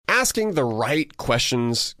asking the right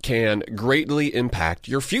questions can greatly impact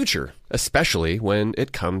your future, especially when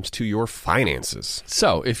it comes to your finances.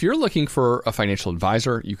 So, if you're looking for a financial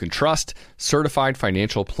advisor you can trust, certified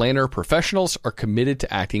financial planner professionals are committed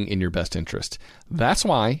to acting in your best interest. That's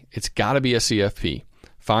why it's got to be a CFP.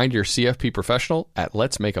 Find your CFP professional at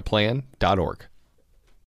letsmakeaplan.org.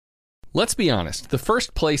 Let's be honest, the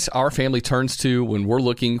first place our family turns to when we're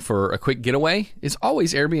looking for a quick getaway is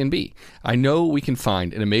always Airbnb. I know we can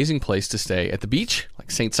find an amazing place to stay at the beach,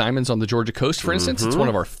 like St. Simon's on the Georgia coast, for instance. It's one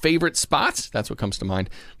of our favorite spots. That's what comes to mind,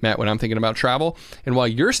 Matt, when I'm thinking about travel. And while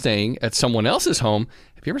you're staying at someone else's home,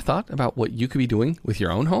 have you ever thought about what you could be doing with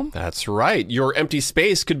your own home? That's right. Your empty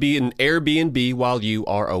space could be an Airbnb while you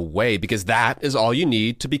are away, because that is all you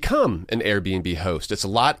need to become an Airbnb host. It's a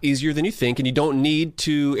lot easier than you think, and you don't need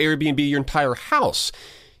to Airbnb your entire house.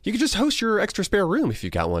 You could just host your extra spare room if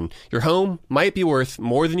you've got one. Your home might be worth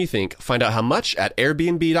more than you think. Find out how much at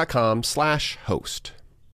airbnb.com/host.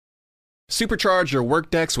 Supercharge your work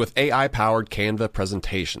decks with AI-powered Canva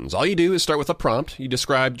presentations. All you do is start with a prompt. You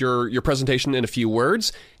describe your presentation in a few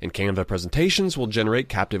words, and Canva presentations will generate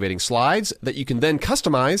captivating slides that you can then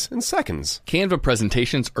customize in seconds. Canva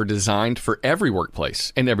presentations are designed for every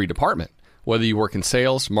workplace and every department. Whether you work in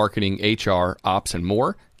sales, marketing, HR, ops, and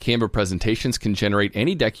more, Canva presentations can generate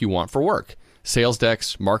any deck you want for work. Sales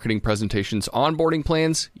decks, marketing presentations, onboarding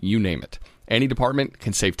plans, you name it. Any department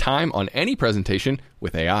can save time on any presentation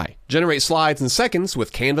with AI. Generate slides in seconds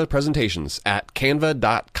with Canva presentations at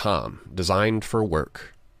canva.com. Designed for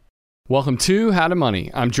work. Welcome to How to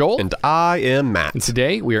Money. I'm Joel. And I am Matt. And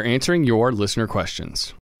today we are answering your listener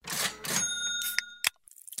questions.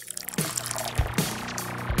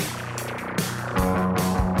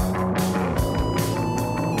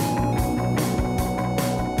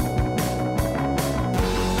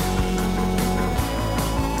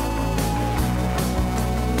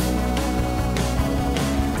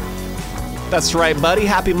 That's right, buddy.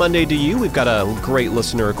 Happy Monday to you. We've got a great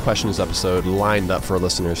listener questions episode lined up for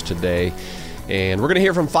listeners today. And we're going to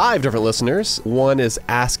hear from 5 different listeners. One is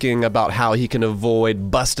asking about how he can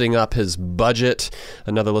avoid busting up his budget.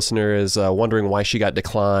 Another listener is wondering why she got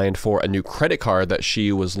declined for a new credit card that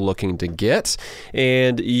she was looking to get.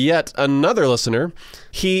 And yet another listener,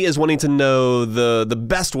 he is wanting to know the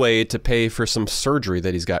best way to pay for some surgery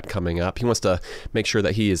that he's got coming up. He wants to make sure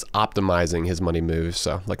that he is optimizing his money moves.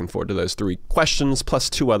 So looking forward to those 3 questions plus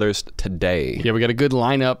 2 others today. Yeah, we got a good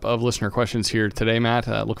lineup of listener questions here today, Matt.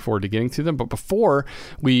 Look forward to getting to them. But before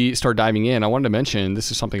we start diving in, I wanted to mention,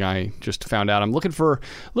 this is something I just found out. I'm looking for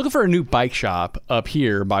a new bike shop up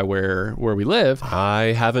here by where we live.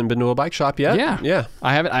 I haven't been to a bike shop yet. Yeah.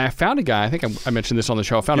 I haven't. I found a guy. I think I mentioned this on the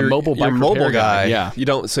show. I found a mobile bike repair guy. Yeah. You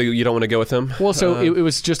don't want to go with him? Well, so it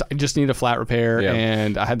was just, I just need a flat repair,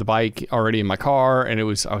 and I had the bike already in my car, and I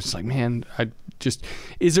was just like, man,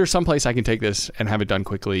 is there some place I can take this and have it done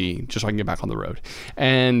quickly just so I can get back on the road?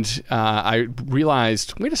 And I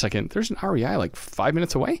realized, wait a second, there's an REI like 5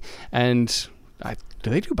 minutes away, and do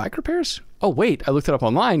they do bike repairs? Oh, wait, I looked it up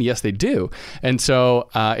online. Yes, they do. And so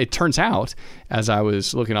it turns out, as I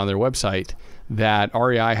was looking on their website, that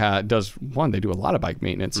REI does, one, they do a lot of bike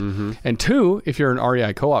maintenance. Mm-hmm. And 2, if you're an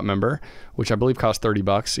REI co-op member, which I believe costs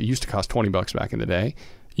 $30, it used to cost $20 back in the day,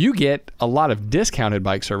 you get a lot of discounted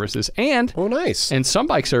bike services, and nice. And some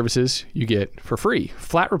bike services you get for free,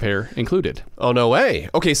 flat repair included. Oh, no way.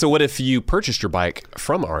 Okay, so what if you purchased your bike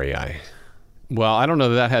from REI? Well, I don't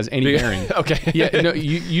know that has any bearing. Okay. Yeah, no,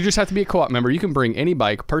 you just have to be a co-op member. You can bring any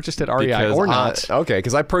bike purchased at REI or not.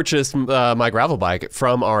 Because I purchased my gravel bike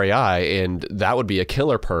from REI, and that would be a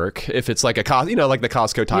killer perk if it's like like the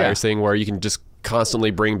Costco tires thing where you can just constantly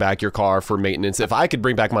bring back your car for maintenance. If I could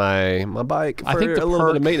bring back my bike for a little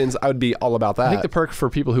bit of maintenance, I would be all about that. I think the perk for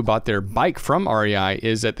people who bought their bike from REI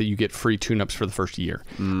is that you get free tune-ups for the first year.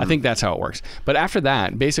 I think that's how it works. But after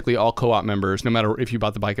that, basically all co-op members, no matter if you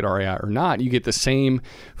bought the bike at REI or not, you get the same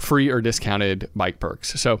free or discounted bike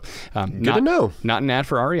perks. So good to know. Not an ad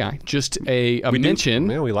for REI, just a mention.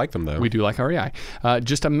 Yeah, we like them though. We do like REI.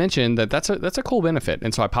 Just a mention that's a cool benefit.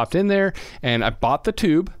 And so I popped in there and I bought the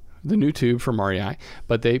new tube from REI,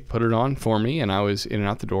 but they put it on for me, and I was in and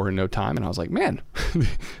out the door in no time, and I was like, man,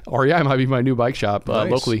 REI might be my new bike shop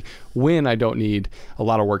locally when I don't need a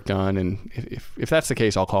lot of work done, and if that's the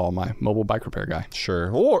case, I'll call my mobile bike repair guy.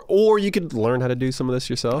 Sure. Or you could learn how to do some of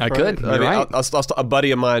this yourself. I could. You're right. A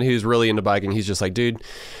buddy of mine who's really into biking, he's just like, dude,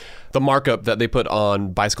 the markup that they put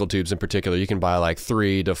on bicycle tubes in particular, you can buy like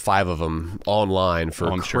 3 to 5 of them online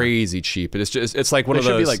for crazy cheap. It's like one of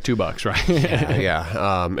those. It should be like $2, right?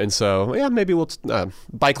 yeah. And so, maybe we'll,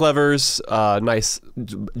 bike levers, nice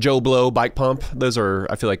Joe Blow bike pump. Those are,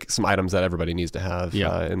 I feel like, some items that everybody needs to have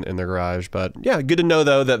in their garage. But yeah, good to know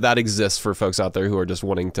though that exists for folks out there who are just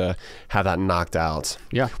wanting to have that knocked out.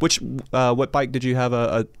 Yeah. What bike did you have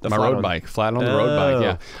my road bike, flat on the road bike,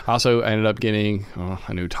 yeah. I also ended up getting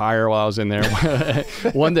a new tire while I was in there.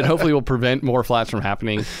 One that hopefully will prevent more flats from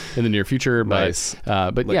happening in the near future. But, nice.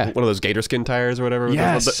 But like yeah. One of those gator skin tires or whatever?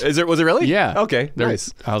 Yes. Was it really? Yeah. Okay,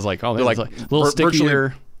 nice. I was like, oh, they're like a little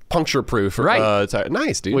stickier. Puncture proof, right?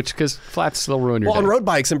 Nice, dude. Because flats still ruin your day. On road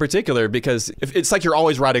bikes in particular, because it's like you're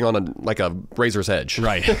always riding on a razor's edge,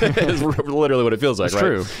 right? It's literally what it feels like. It's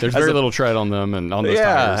true. There's very little tread on them and on those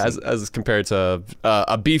tires. As compared to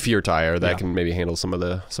a beefier tire that can maybe handle some of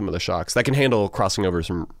the shocks. That can handle crossing over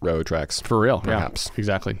some railroad tracks for real. Perhaps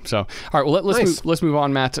exactly. So, all right. Well, let's move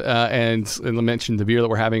on, Matt, and mention the beer that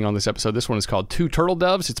we're having on this episode. This one is called Two Turtle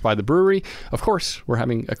Doves. It's by the brewery. Of course, we're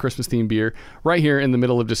having a Christmas themed beer right here in the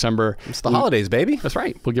middle of December. It's the holidays, baby. That's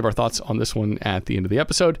right. We'll give our thoughts on this one at the end of the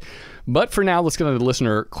episode. But for now, let's get on to the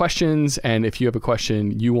listener questions. And if you have a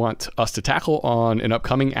question you want us to tackle on an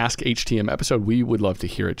upcoming Ask HTM episode, we would love to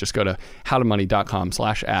hear it. Just go to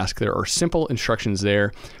howtomoney.com/ask. There are simple instructions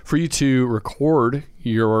there for you to record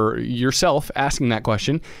yourself asking that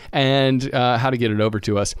question and how to get it over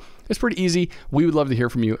to us. It's pretty easy. We would love to hear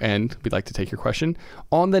from you, and we'd like to take your question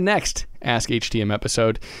on the next Ask HTM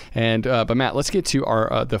episode. And but Matt, let's get to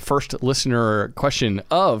our the first listener question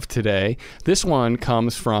of today. This one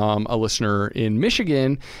comes from a listener in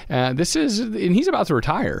Michigan. And he's about to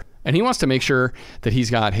retire, and he wants to make sure that he's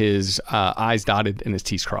got his I's dotted and his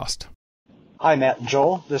T's crossed. Hi, Matt and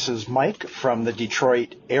Joel. This is Mike from the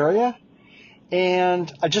Detroit area,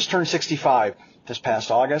 and I just turned 65 this past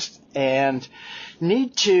August, and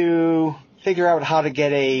need to figure out how to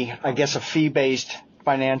get a fee-based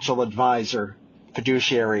financial advisor,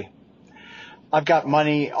 fiduciary. I've got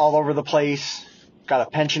money all over the place, got a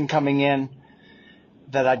pension coming in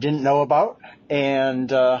that I didn't know about, and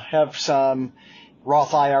have some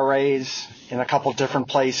Roth IRAs in a couple different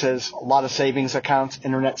places, a lot of savings accounts,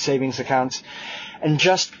 internet savings accounts, and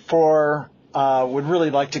just would really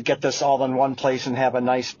like to get this all in one place and have a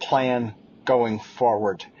nice plan going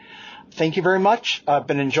forward. Thank you very much. I've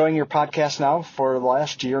been enjoying your podcast now for the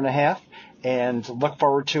last year and a half and look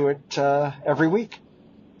forward to it every week.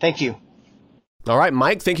 Thank you. All right,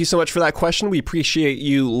 Mike, thank you so much for that question. We appreciate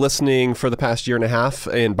you listening for the past year and a half.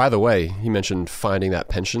 And by the way, he mentioned finding that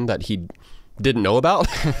pension that he didn't know about.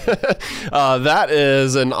 That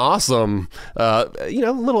is an awesome,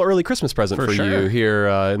 little early Christmas present for you here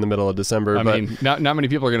in the middle of December. I mean, not many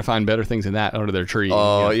people are going to find better things than that under their tree.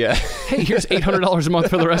 Oh, yeah. Hey, here's $800 a month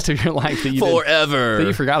for the rest of your life that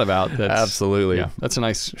you forgot about. Absolutely. Yeah, that's a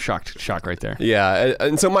nice shock right there. Yeah,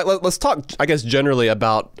 and so Mike, let's talk, I guess, generally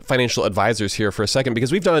about financial advisors here for a second,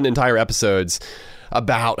 because we've done entire episodes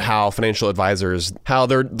about how financial advisors, how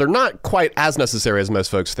they're not quite as necessary as most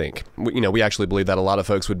folks think. We actually believe that a lot of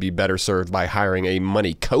folks would be better served by hiring a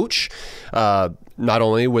money coach. Not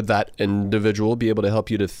only would that individual be able to help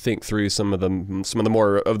you to think through some of the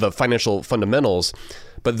more of the financial fundamentals,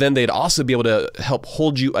 but then they'd also be able to help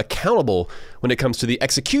hold you accountable when it comes to the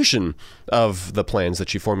execution of the plans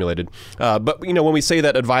that you formulated. But when we say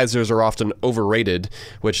that advisors are often overrated,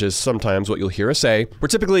 which is sometimes what you'll hear us say, we're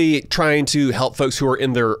typically trying to help folks who are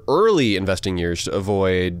in their early investing years to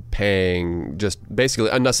avoid paying just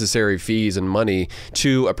basically unnecessary fees and money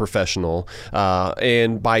to a professional.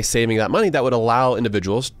 And by saving that money, that would allow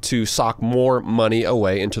individuals to sock more money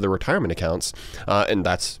away into their retirement accounts. And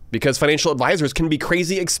that's because financial advisors can be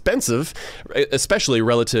crazy expensive, especially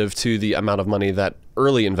relative to the amount of money that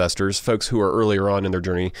early investors, folks who are earlier on in their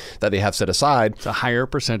journey, that they have set aside. It's a higher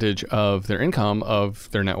percentage of their income,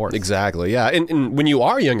 of their net worth. Exactly, yeah. And when you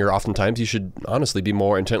are younger, oftentimes you should honestly be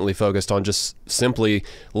more intently focused on just simply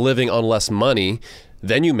living on less money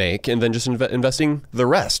than you make, and then just investing the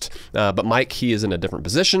rest. But Mike, he is in a different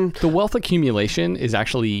position. The wealth accumulation is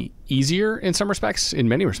actually easier in some respects, in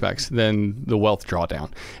many respects, than the wealth drawdown.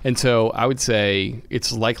 And so I would say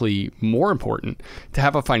it's likely more important to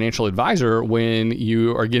have a financial advisor when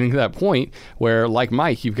you are getting to that point where, like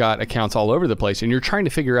Mike, you've got accounts all over the place and you're trying to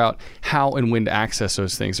figure out how and when to access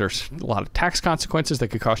those things. There's a lot of tax consequences that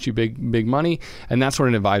could cost you big money, and that's when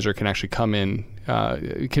an advisor can actually come in.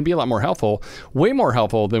 It can be a lot more helpful, way more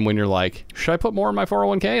helpful than when you're like, should I put more in my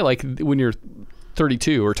 401k? Like when you're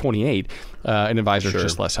 32 or 28, an advisor is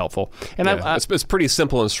just less helpful. And it's pretty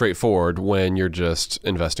simple and straightforward when you're just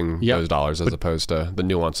investing those dollars as opposed to the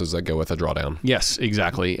nuances that go with a drawdown. Yes,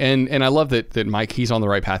 exactly. And I love that Mike, he's on the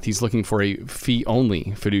right path. He's looking for a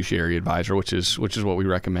fee-only fiduciary advisor, which is what we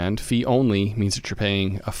recommend. Fee-only means that you're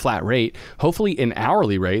paying a flat rate, hopefully an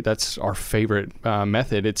hourly rate. That's our favorite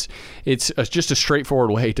method. It's just a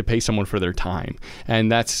straightforward way to pay someone for their time.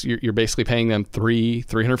 And that's you're basically paying them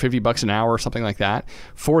 $350 an hour or something like that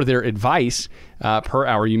for their advice per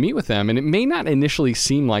hour you meet with them. And it may not initially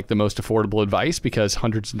seem like the most affordable advice because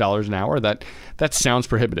hundreds of dollars an hour, that sounds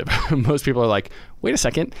prohibitive. Most people are like, wait a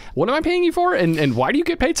second, what am I paying you for? And why do you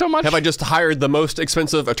get paid so much? Have I just hired the most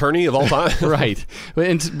expensive attorney of all time? Right.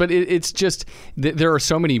 But it's just, there are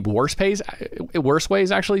so many worse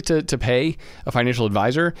ways actually to pay a financial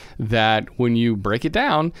advisor that when you break it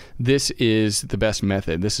down, this is the best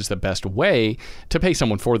method. This is the best way to pay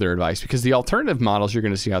someone for their advice, because the alternative models you're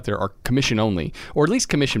going to see out there are commission only, or at least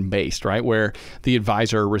commission based, right? Where the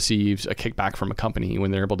advisor receives a kickback from a company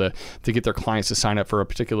when they're able to get their clients to sign up for a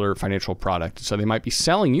particular financial product. So they might be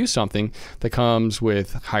selling you something that comes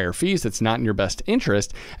with higher fees that's not in your best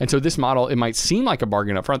interest. And so this model, it might seem like a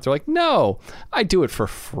bargain up front. They're like, no, I do it for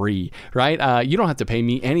free, right? You don't have to pay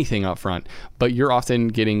me anything up front, but you're often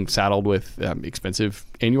getting saddled with expensive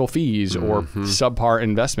annual fees or subpar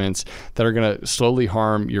investments that are going to slowly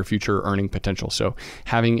harm your future earning potential. So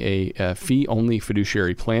having a fee-only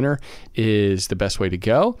fiduciary planner is the best way to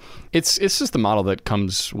go. It's just the model that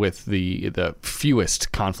comes with the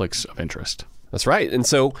fewest conflicts of interest. That's right. And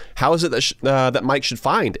so how is it that Mike should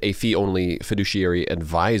find a fee-only fiduciary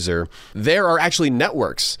advisor? There are actually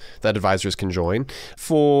networks that advisors can join.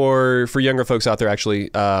 For younger folks out there, actually,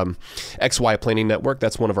 XY Planning Network,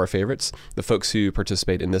 that's one of our favorites. The folks who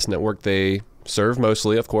participate in this network, they serve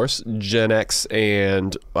mostly, of course, Gen X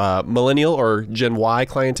and millennial or Gen Y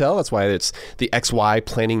clientele. That's why it's the XY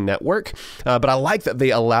Planning Network. But I like that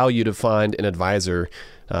they allow you to find an advisor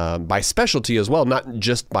by specialty as well, not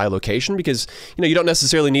just by location, because you don't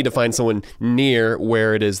necessarily need to find someone near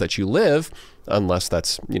where it is that you live, unless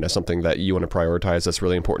that's something that you want to prioritize that's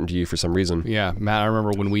really important to you for some reason. Yeah, Matt, I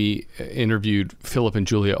remember when we interviewed Philip and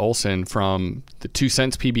Julia Olson from the 2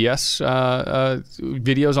 Cents PBS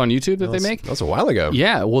videos on YouTube that they make. That was a while ago.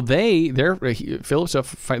 Yeah, well, Philip's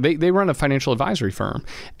they run a financial advisory firm,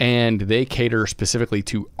 and they cater specifically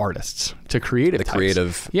to artists, to creative types.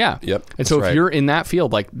 Creative. Yeah. Yep. And so if you're in that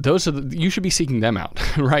field, like you should be seeking them out,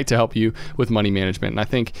 right, to help you with money management. And I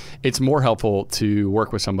think it's more helpful to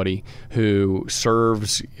work with somebody who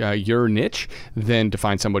serves your niche than to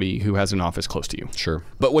find somebody who has an office close to you. Sure.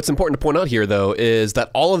 But what's important to point out here, though, is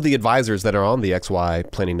that all of the advisors that are on the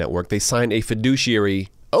XY Planning Network, they sign a fiduciary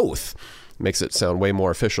oath. Makes it sound way more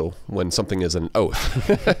official when something is an oath,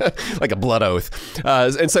 like a blood oath.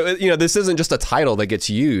 And so, this isn't just a title that gets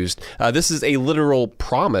used. This is a literal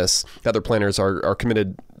promise that their planners are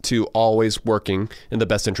committed to always working in the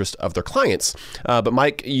best interest of their clients. But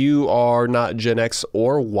Mike, you are not Gen X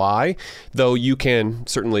or Y, though you can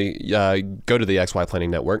certainly go to the XY Planning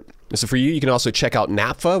Network. So for you can also check out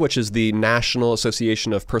NAPFA, which is the National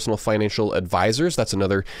Association of Personal Financial Advisors. That's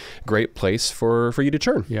another great place for you to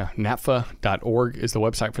turn. Yeah, napfa.org is the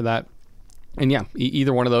website for that. And yeah,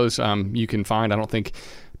 either one of those you can find. I don't think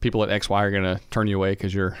people at XY are going to turn you away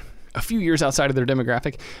because you're a few years outside of their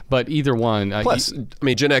demographic, but either one. Plus,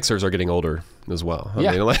 Gen Xers are getting older as well. I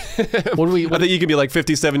mean, I think you can be like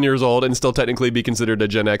 57 years old and still technically be considered a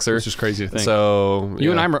Gen Xer. It's just crazy to think. So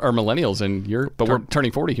you and I are millennials, and we're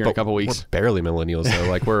turning 40 here in a couple of weeks. We're barely millennials, though.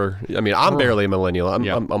 Like I'm barely a millennial.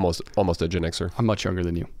 I'm almost a Gen Xer. I'm much younger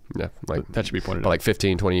than you. Yeah, that should be pointed out. Like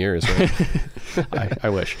 15, 20 years, right? I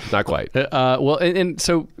wish. Not quite. Well, and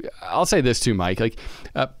so I'll say this too, Mike.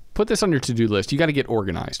 Put this on your to-do list. You got to get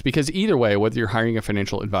organized, because either way, whether you're hiring a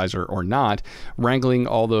financial advisor or not, wrangling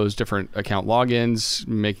all those different account logins,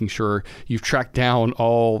 making sure you've tracked down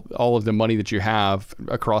all of the money that you have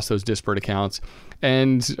across those disparate accounts,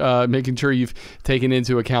 and making sure you've taken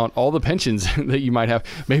into account all the pensions that you might have.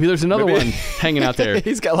 Maybe there's another one hanging out there.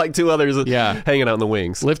 He's got like 2 others hanging out in the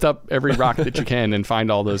wings. Lift up every rock that you can and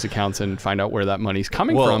find all those accounts and find out where that money's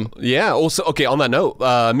coming from. Yeah. Also, okay, on that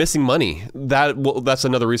note, missing money. That's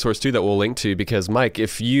another resource too that we'll link to, because Mike,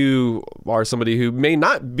 if you are somebody who may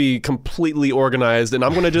not be completely organized, and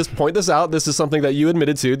I'm going to just point this out, this is something that you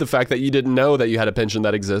admitted to, the fact that you didn't know that you had a pension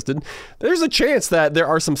that existed. There's a chance that there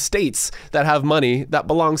are some states that have money that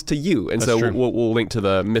belongs to you. And that's so we'll link to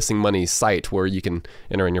the missing money site where you can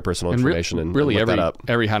enter in your personal information and really look that up.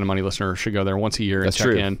 Every How to Money listener should go there once a year and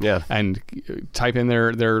check in and type in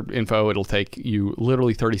their info. It'll take you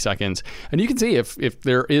literally 30 seconds. And you can see if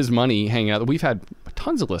there is money hanging out. We've had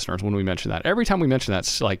tons of listeners when we mention that. Every time we mention that,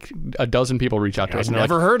 it's like a dozen people reach out to us. I've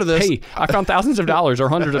never heard of this. Hey, I found thousands of dollars or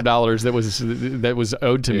hundreds of dollars that was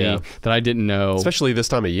owed to me that I didn't know. Especially this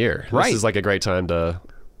time of year. Right. This is like a great time to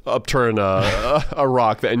upturn a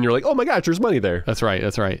rock and you're like, oh my gosh, there's money there. That's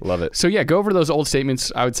right. Love it. So yeah, go over those old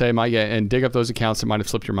statements, I would say, and dig up those accounts that might have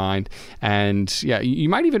slipped your mind. And yeah, you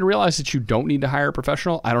might even realize that you don't need to hire a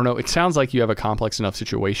professional. I don't know. It sounds like you have a complex enough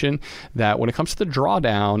situation that when it comes to the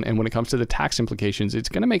drawdown and when it comes to the tax implications, it's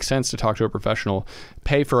going to make sense to talk to a professional,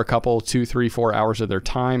 pay for a couple, 2, 3, 4 hours of their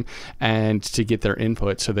time and to get their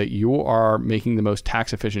input so that you are making the most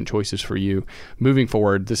tax efficient choices for you moving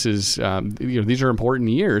forward. This is, these are important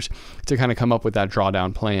years to kind of come up with that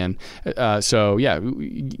drawdown plan. So yeah,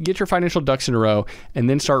 get your financial ducks in a row and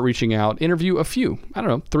then start reaching out, interview a few,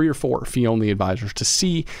 3 or 4 fee-only advisors to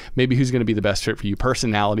see maybe who's going to be the best fit for you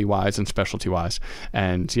personality-wise and specialty-wise.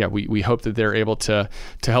 And yeah, we hope that they're able to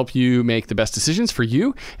help you make the best decisions for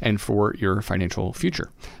you and for your financial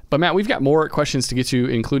future. But Matt, we've got more questions to get to,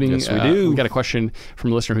 including yes, we do. We've got a question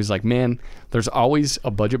from a listener who's like, man, there's always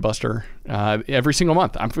a budget buster every single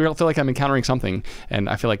month. I feel like I'm encountering something, and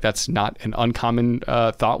I feel like that's not an uncommon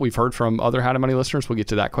thought we've heard from other How to Money listeners. We'll get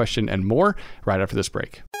to that question and more right after this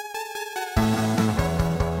break.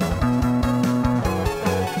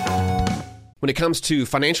 When it comes to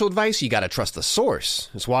financial advice, you got to trust the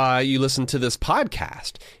source. It's why you listen to this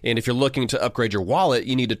podcast. And if you're looking to upgrade your wallet,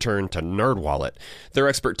 you need to turn to NerdWallet. Their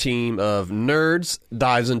expert team of nerds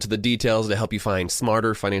dives into the details to help you find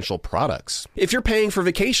smarter financial products. If you're paying for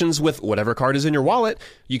vacations with whatever card is in your wallet,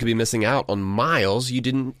 you could be missing out on miles you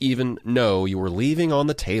didn't even know you were leaving on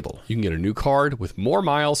the table. You can get a new card with more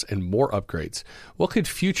miles and more upgrades. What could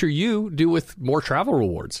future you do with more travel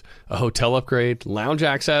rewards? A hotel upgrade, lounge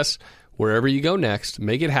access? Wherever you go next,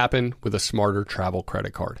 make it happen with a smarter travel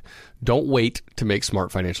credit card. Don't wait to make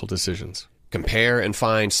smart financial decisions. Compare and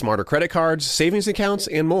find smarter credit cards, savings accounts,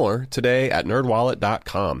 and more today at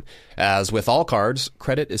nerdwallet.com. As with all cards,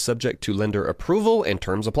 credit is subject to lender approval and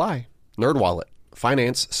terms apply. NerdWallet.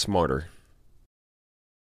 Finance smarter.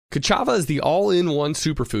 Kachava is the all-in-one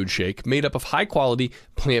superfood shake made up of high-quality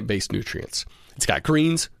plant-based nutrients. It's got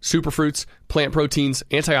greens, superfruits, plant proteins,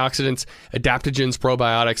 antioxidants, adaptogens,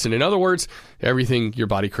 probiotics, and in other words, everything your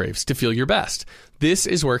body craves to feel your best. This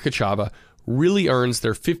is where Kachava really earns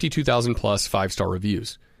their 52,000 plus 5-star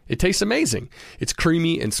reviews. It tastes amazing. It's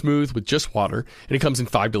creamy and smooth with just water, and it comes in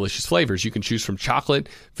 5 delicious flavors. You can choose from chocolate,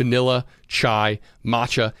 vanilla, chai,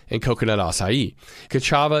 matcha, and coconut acai.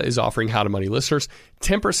 Kachava is offering How to Money listeners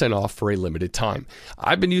 10% off for a limited time.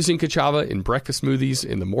 I've been using Kachava in breakfast smoothies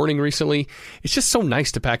in the morning recently. It's just so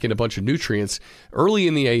nice to pack in a bunch of nutrients early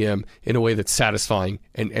in the AM in a way that's satisfying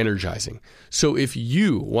and energizing. So if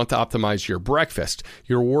you want to optimize your breakfast,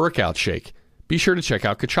 your workout shake, be sure to check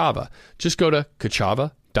out Kachava. Just go to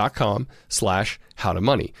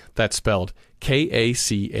kachava.com/howtomoney. That's spelled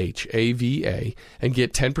Kachava and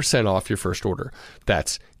get 10% off your first order.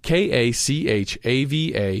 That's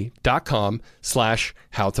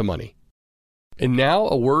kachava.com/howtomoney. And now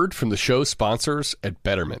a word from the show sponsors at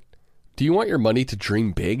Betterment. Do you want your money to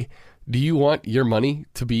dream big? Do you want your money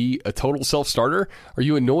to be a total self-starter? Are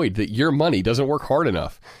you annoyed that your money doesn't work hard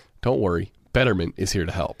enough? Don't worry, Betterment is here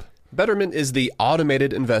to help. Betterment is the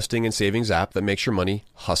automated investing and savings app that makes your money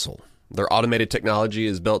hustle. Their automated technology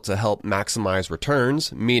is built to help maximize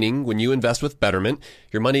returns, meaning when you invest with Betterment,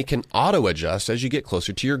 your money can auto-adjust as you get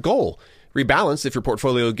closer to your goal, rebalance if your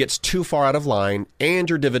portfolio gets too far out of line, and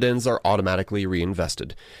your dividends are automatically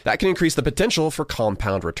reinvested. That can increase the potential for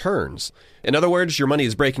compound returns. In other words, your money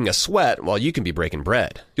is breaking a sweat while you can be breaking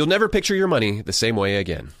bread. You'll never picture your money the same way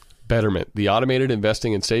again. Betterment, the automated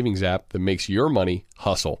investing and savings app that makes your money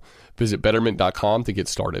hustle. Visit Betterment.com to get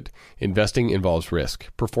started. Investing involves risk.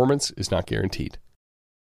 Performance is not guaranteed.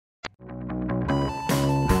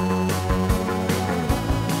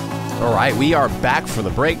 All right, we are back from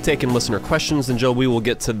the break, taking listener questions. And Joe, we will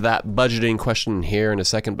get to that budgeting question here in a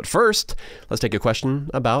second. But first, let's take a question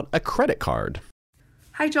about a credit card.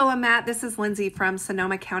 Hi, Joel and Matt. This is Lindsay from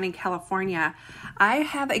Sonoma County, California. I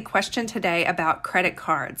have a question today about credit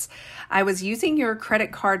cards. I was using your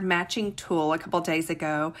credit card matching tool a couple days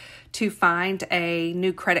ago to find a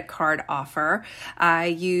new credit card offer. I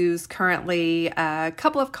use currently a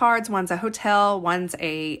couple of cards. One's a hotel, one's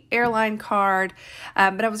a airline card,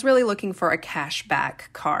 but I was really looking for a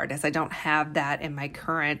cashback card as I don't have that in my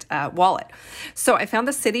current wallet. So I found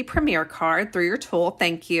the City Premier card through your tool.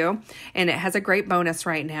 Thank you. And it has a great bonus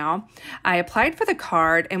right now. I applied for the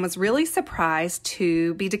card and was really surprised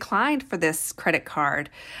to be declined for this credit card.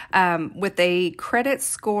 With a credit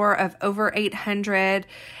score of over 800,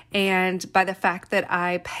 and by the fact that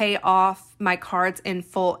I pay off my cards in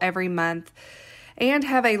full every month and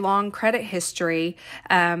have a long credit history,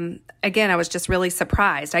 again, I was just really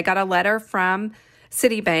surprised. I got a letter from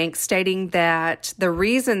Citibank stating that the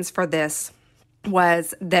reasons for this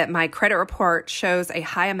was that my credit report shows a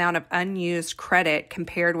high amount of unused credit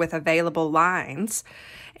compared with available lines,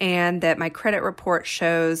 and that my credit report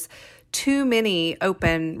shows too many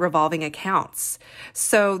open revolving accounts.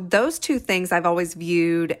 So those two things I've always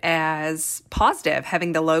viewed as positive,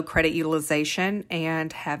 having the low credit utilization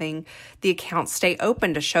and having the accounts stay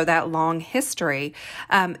open to show that long history.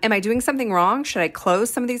 Am I doing something wrong? Should I close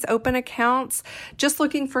some of these open accounts? Just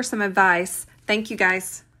looking for some advice. Thank you,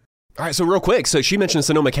 guys. All right, so real quick, so she mentioned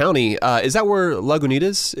Sonoma County. Is that where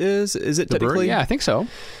Lagunitas is? Is it technically? Yeah, I think so.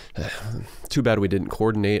 Too bad we didn't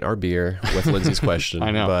coordinate our beer with Lindsay's question.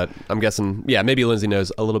 I know. But I'm guessing, maybe Lindsay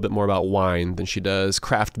knows a little bit more about wine than she does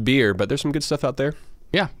craft beer, but there's some good stuff out there.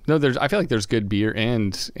 Yeah, no, I feel like there's good beer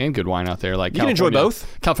and good wine out there. Like you can enjoy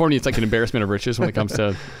both. California, it's like an embarrassment of riches when it comes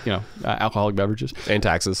to alcoholic beverages and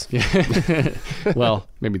taxes. Yeah. Well,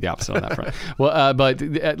 maybe the opposite on that front. Well, but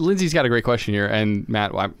Lindsay's got a great question here, and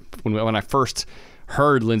Matt, when I first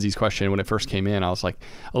heard Lindsay's question when it first came in, I was like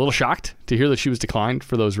a little shocked to hear that she was declined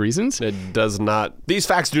for those reasons. It does not; these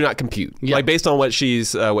facts do not compute. Yeah. Like based on what she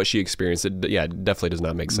experienced, it definitely does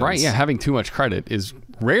not make sense. Right? Yeah, having too much credit is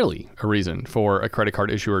rarely a reason for a credit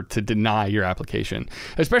card issuer to deny your application,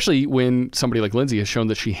 especially when somebody like Lindsay has shown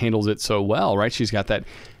that she handles it so well. Right? She's got that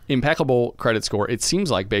impeccable credit score. It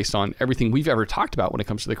seems like, based on everything we've ever talked about when it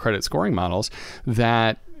comes to the credit scoring models,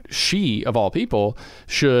 that she, of all people,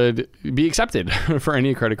 should be accepted for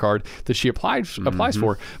any credit card that she applies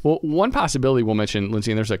for. Well, one possibility we'll mention,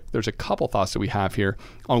 Lindsay, and there's a couple thoughts that we have here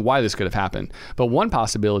on why this could have happened. But one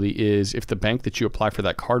possibility is if the bank that you apply for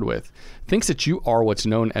that card with thinks that you are what's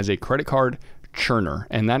known as a credit card churner,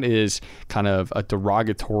 and that is kind of a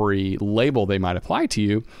derogatory label they might apply to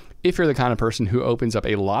you if you're the kind of person who opens up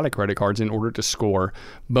a lot of credit cards in order to score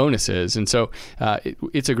bonuses. And so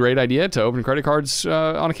it's a great idea to open credit cards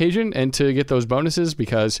on occasion and to get those bonuses,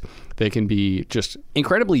 because they can be just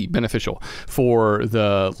incredibly beneficial for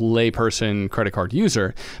the layperson credit card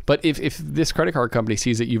user. But if this credit card company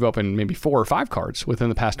sees that you've opened maybe 4 or 5 cards within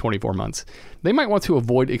the past 24 months, they might want to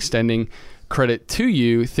avoid extending credit to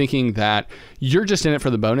you, thinking that you're just in it for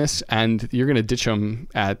the bonus and you're going to ditch them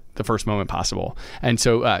at the first moment possible. And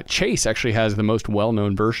so Chase actually has the most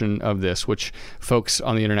well-known version of this, which folks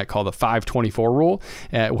on the internet call the 524 rule,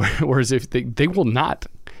 whereas if they will not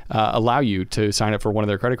allow you to sign up for one of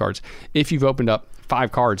their credit cards if you've opened up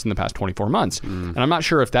 5 cards in the past 24 months. And I'm not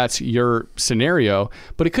sure if that's your scenario,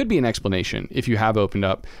 but it could be an explanation. If you have opened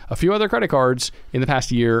up a few other credit cards in the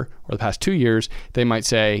past year or the past 2 years, they might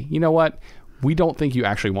say, you know what? We don't think you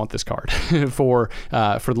actually want this card for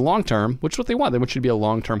the long term, which is what they want. They want you to be a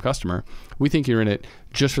long-term customer. We think you're in it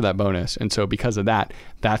just for that bonus. And so because of that,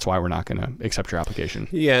 that's why we're not going to accept your application.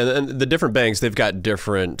 Yeah, and the different banks, they've got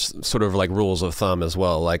different sort of like rules of thumb as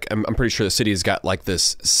well. Like I'm pretty sure the city's got like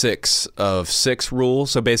this 6 of 6 rule.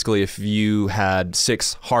 So basically, if you had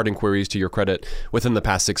 6 hard inquiries to your credit within the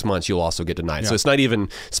past 6 months, you'll also get denied. Yeah. So it's not even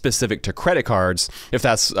specific to credit cards if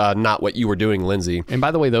that's not what you were doing, Lindsay. And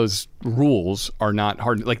by the way, those rules are not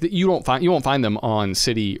hard. Like you won't find them on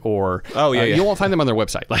Citi or you won't find them on their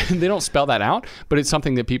website. Like they don't spell that out, but it's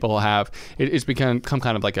something that people have. It's become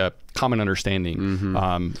kind of like a common understanding.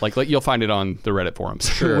 Like you'll find it on the Reddit forums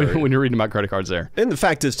when you're reading about credit cards there. And the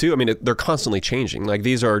fact is too, I mean, they're constantly changing. Like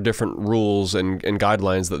these are different rules and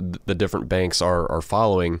guidelines that the different banks are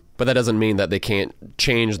following, but that doesn't mean that they can't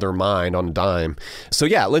change their mind on a dime. So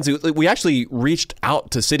yeah, Lindsay, we actually reached out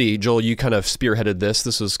to Citi. Joel, you kind of spearheaded this.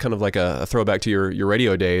 This was kind of like a throwback to your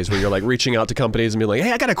radio days where you're like reaching out to companies and being like,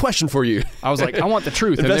 hey, I got a question for you. I was like, I want the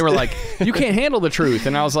truth. And they were like, you can't handle the truth.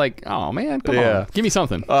 And I was like, oh man, come on, give me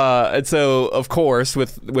something. And so of course,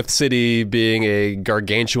 with Citi being a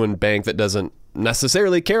gargantuan bank that doesn't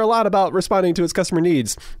necessarily care a lot about responding to its customer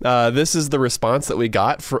needs, this is the response that we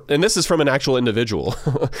got, and this is from an actual individual.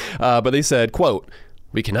 But they said, quote,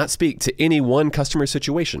 "We cannot speak to any one customer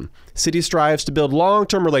situation. Citi strives to build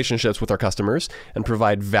long-term relationships with our customers and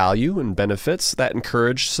provide value and benefits that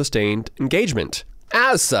encourage sustained engagement.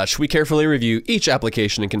 As such, we carefully review each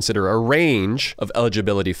application and consider a range of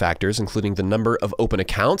eligibility factors, including the number of open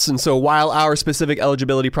accounts. And so while our specific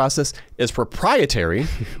eligibility process is proprietary,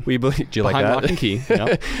 we believe, do you like that? Behind lock and key.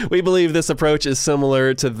 Yep. We believe this approach is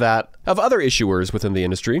similar to that of other issuers within the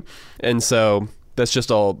industry. And so That's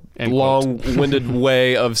just a long-winded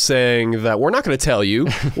way of saying that we're not going to tell you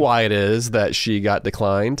why it is that she got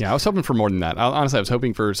declined. Yeah, I was hoping for more than that. Honestly, I was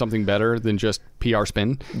hoping for something better than just PR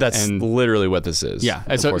spin. That's literally what this is. Yeah,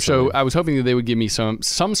 and so I was hoping that they would give me some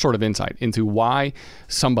sort of insight into why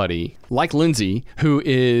somebody like Lindsay, who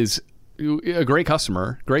is a great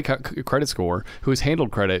customer, great credit score, who has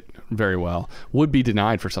handled credit very well, would be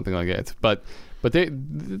denied for something like that. But they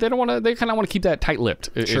don't want to. They kind of want to keep that tight-lipped.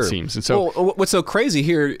 It seems. And so, what's so crazy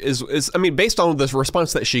here is I mean, based on the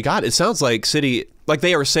response that she got, it sounds like Citi, like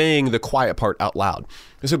they are saying the quiet part out loud.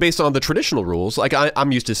 So based on the traditional rules, like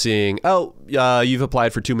I'm used to seeing, you've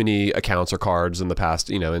applied for too many accounts or cards in the past,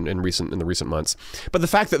 in the recent months. But the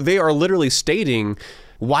fact that they are literally stating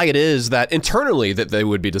why it is that internally that they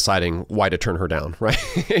would be deciding why to turn her down, right?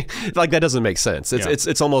 Like that doesn't make sense.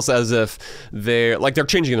 It's almost as if they're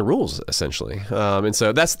changing the rules essentially. And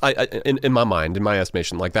so that's in my mind, in my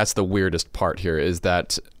estimation, like that's the weirdest part here is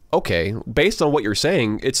that, okay, based on what you're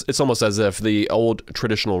saying, it's almost as if the old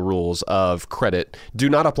traditional rules of credit do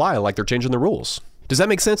not apply, like they're changing the rules. Does that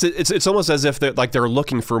make sense? It's almost as if they're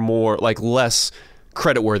looking for more, like less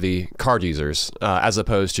creditworthy card users as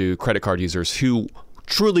opposed to credit card users who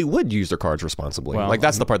truly would use their cards responsibly. Well, like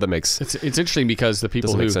that's the part that makes it's interesting because the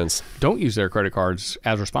people who don't use their credit cards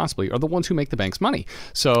as responsibly are the ones who make the bank's money.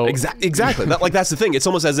 So exactly. That's the thing. It's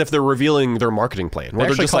almost as if they're revealing their marketing plan. Where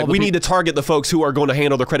they're just like, we need to target the folks who are going to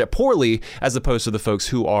handle their credit poorly as opposed to the folks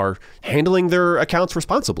who are handling their accounts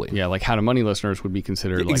responsibly. Yeah, like How to Money listeners would be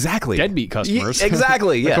considered like deadbeat customers.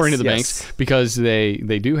 Exactly. Yes. According to the banks, because they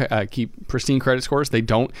do keep pristine credit scores. They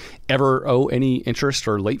don't ever owe any interest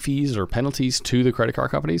or late fees or penalties to the credit card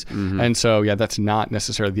companies. Mm-hmm. And so, that's not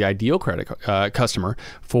necessarily the ideal credit customer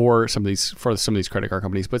for some of these credit card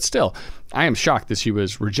companies. But still, I am shocked that she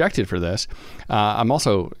was rejected for this. I'm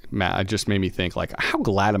also, Matt, it just made me think, like, how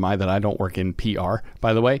glad am I that I don't work in PR,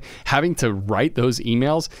 by the way? Having to write those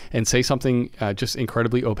emails and say something just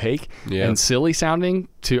incredibly opaque and silly sounding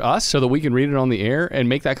to us so that we can read it on the air and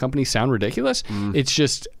make that company sound ridiculous. It's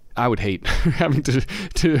just, I would hate having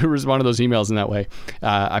to respond to those emails in that way.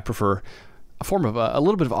 I prefer a form of a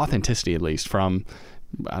little bit of authenticity, at least from,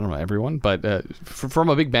 I don't know, everyone, but from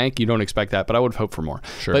a big bank, you don't expect that, but I would hope for more.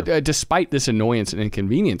 Sure. But despite this annoyance and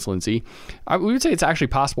inconvenience, Lindsay, we would say it's actually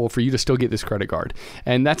possible for you to still get this credit card.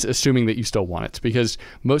 And that's assuming that you still want it, because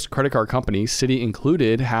most credit card companies, Citi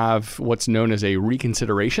included, have what's known as a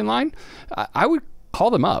reconsideration line. I would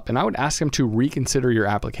call them up and I would ask them to reconsider your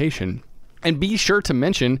application. And be sure to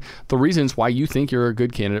mention the reasons why you think you're a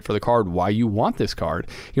good candidate for the card, why you want this card.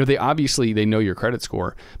 They know your credit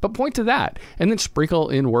score, but point to that and then sprinkle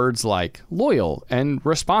in words like loyal and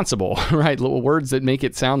responsible, right? Little words that make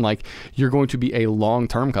it sound like you're going to be a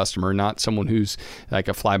long-term customer, not someone who's like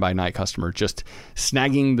a fly-by-night customer, just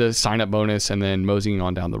snagging the sign-up bonus and then moseying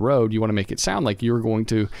on down the road. You want to make it sound like you're going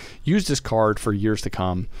to use this card for years to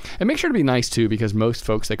come. And make sure to be nice too, because most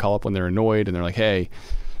folks, they call up when they're annoyed and they're like, hey,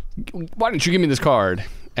 why didn't you give me this card?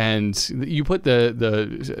 And you put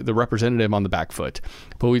the representative on the back foot.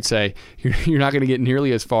 But we'd say you're not going to get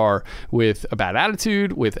nearly as far with a bad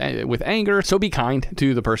attitude, with anger. So be kind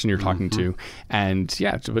to the person you're talking to, and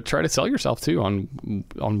but try to sell yourself too on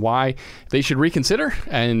why they should reconsider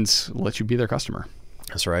and let you be their customer.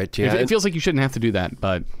 That's right. Yeah, it feels like you shouldn't have to do that,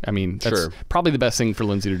 but I mean, that's probably the best thing for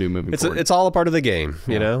Lindsay to do moving forward. It's all a part of the game,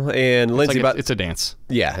 you know. And Lindsay, it's a dance.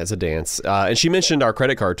 Yeah, it's a dance. And she mentioned our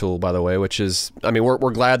credit card tool, by the way, which is, I mean, we're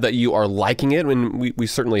glad that you are liking it, and we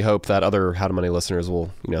certainly hope that other How to Money listeners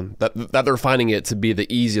will, that they're finding it to be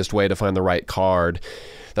the easiest way to find the right card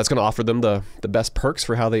that's going to offer them the best perks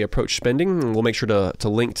for how they approach spending. And we'll make sure to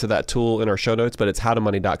link to that tool in our show notes, but it's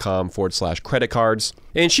howtomoney.com/credit cards.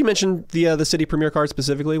 And she mentioned the Citi Premier card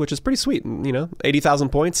specifically, which is pretty sweet. 80,000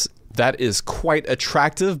 points. That is quite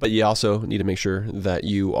attractive, but you also need to make sure that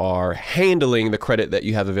you are handling the credit that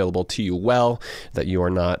you have available to you well, that you are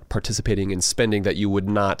not participating in spending that you would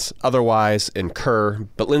not otherwise incur.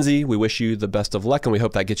 But Lindsay, we wish you the best of luck, and we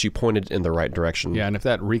hope that gets you pointed in the right direction. Yeah, and if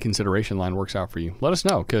that reconsideration line works out for you, let us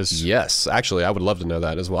know. Yes, actually, I would love to know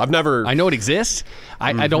that as well. I know it exists.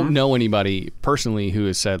 I don't know anybody personally who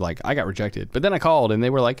has said, like, I got rejected. But then I called, and they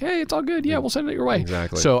were like, hey, it's all good. Yeah, we'll send it your way.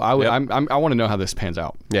 Exactly. So I want to know how this pans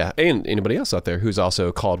out. Yeah. And anybody else out there who's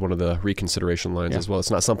also called one of the reconsideration lines as well.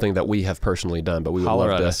 It's not something that we have personally done, but we would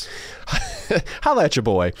love to holla at your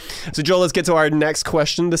boy. So Joel, let's get to our next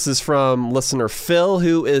question. This is from listener Phil,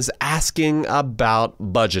 who is asking about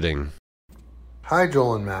budgeting. Hi,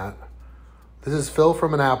 Joel and Matt. This is Phil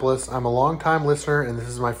from Annapolis. I'm a longtime listener, and this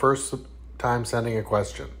is my first time sending a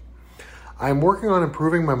question. I'm working on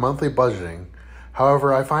improving my monthly budgeting.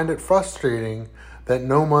 However, I find it frustrating that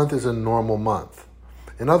no month is a normal month.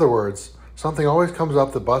 In other words, something always comes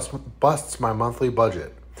up that busts my monthly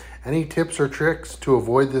budget. Any tips or tricks to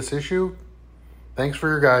avoid this issue? Thanks for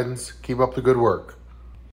your guidance. Keep up the good work.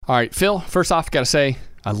 All right, Phil, first off, got to say,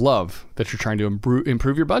 I love that you're trying to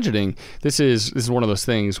improve your budgeting. This is one of those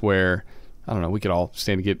things where, I don't know, we could all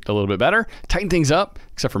stand to get a little bit better, tighten things up,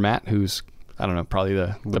 except for Matt, who's, I don't know, probably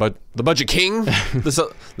the budget king,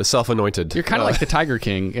 the self-anointed. You're kind of like the Tiger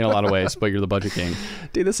King in a lot of ways, but you're the budget king.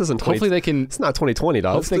 Dude, this isn't. Hopefully they can. It's not 2020,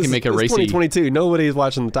 dog. Hopefully they can make a racy. 2022. Nobody's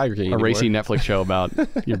watching the Tiger King. A anymore. racy Netflix show about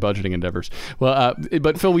your budgeting endeavors. Well,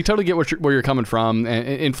 but Phil, we totally get where you're coming from. And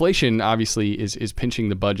inflation obviously is pinching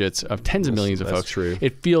the budgets of tens of millions of folks. That's true.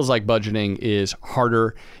 It feels like budgeting is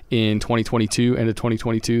harder in 2022 and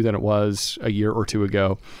 2022 than it was a year or two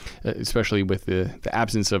ago, especially with the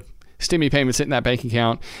absence of stimmy payments hitting that bank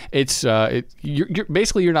account. You're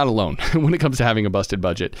basically not alone when it comes to having a busted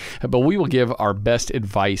budget. But we will give our best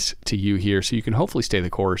advice to you here so you can hopefully stay the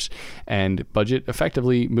course and budget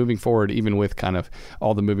effectively moving forward, even with kind of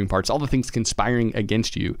all the moving parts, all the things conspiring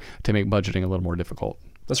against you to make budgeting a little more difficult.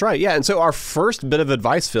 That's right. Yeah. And so our first bit of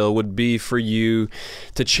advice, Phil, would be for you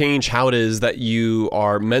to change how it is that you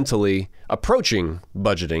are mentally approaching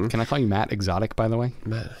budgeting. Can I call you Matt Exotic, by the way?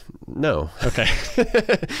 No. Okay.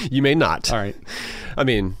 You may not. All right. I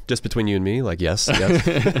mean, just between you and me, like, yes.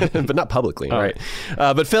 But not publicly. All right.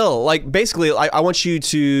 But Phil, like, basically, I want you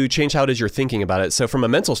to change how it is you're thinking about it. So from a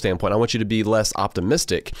mental standpoint, I want you to be less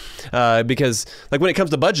optimistic because, like, when it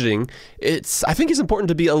comes to budgeting, I think it's important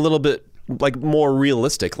to be a little bit like more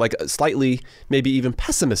realistic, like slightly maybe even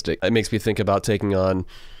pessimistic. It makes me think about taking on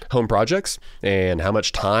home projects and how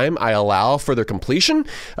much time I allow for their completion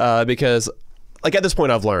because like at this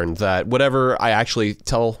point I've learned that whatever I actually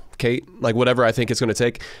tell Kate, like whatever I think it's going to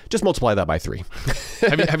take, just multiply that by 3.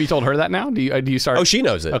 Have you told her that now? Do you start? Oh, she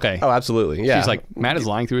knows it. Okay. Oh, absolutely. Yeah. She's like, Matt is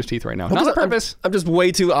lying through his teeth right now. Not on purpose. I'm just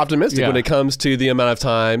way too optimistic when it comes to the amount of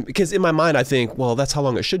time because in my mind I think, well, that's how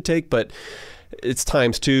long it should take, but it's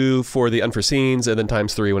times 2 for the unforeseens, and then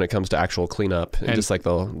times 3 when it comes to actual cleanup, and just like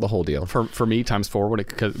the whole deal. For me, times 4 when it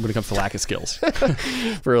comes to lack of skills.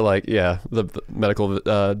 For like the medical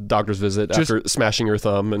doctor's visit after smashing your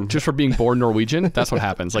thumb, and just for being born Norwegian, that's what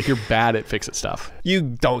happens. Like you're bad at fix-it stuff. You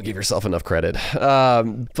don't give yourself enough credit.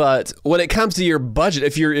 But when it comes to your budget,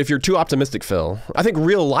 if you're too optimistic, Phil, I think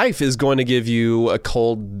real life is going to give you a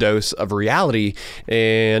cold dose of reality,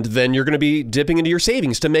 and then you're going to be dipping into your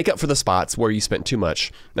savings to make up for the spots where you spent too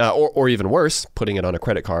much, or even worse, putting it on a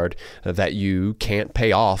credit card that you can't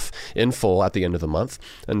pay off in full at the end of the month.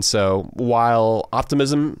 And so while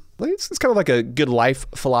optimism, it's kind of like a good life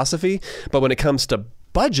philosophy, but when it comes to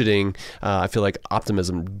budgeting, I feel like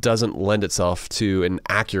optimism doesn't lend itself to an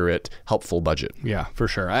accurate, helpful budget. Yeah, for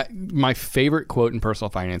sure. My favorite quote in personal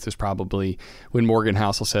finance is probably when Morgan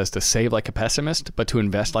Housel says to save like a pessimist, but to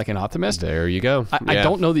invest like an optimist. There you go. I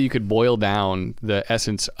don't know that you could boil down the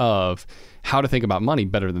essence of how to think about money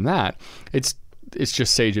better than that. It's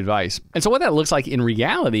just sage advice. And so what that looks like in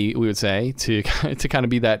reality, we would say, to kind of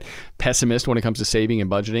be that pessimist when it comes to saving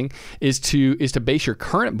and budgeting, is to base your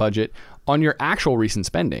current budget on your actual recent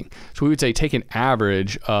spending. So we would say take an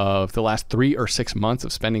average of the last 3 or 6 months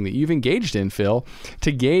of spending that you've engaged in, Phil,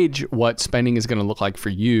 to gauge what spending is going to look like for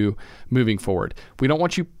you moving forward. We don't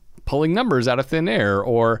want you pulling numbers out of thin air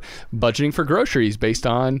or budgeting for groceries based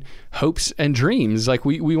on hopes and dreams. Like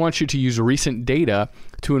we want you to use recent data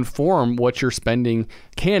to inform what your spending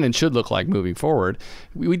can and should look like moving forward.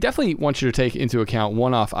 We definitely want you to take into account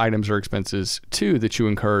one-off items or expenses too that you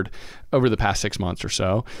incurred over the past 6 months or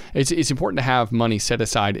so. It's important to have money set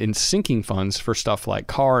aside in sinking funds for stuff like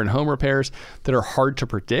car and home repairs that are hard to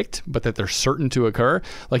predict, but that they're certain to occur.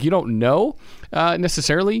 Like you don't know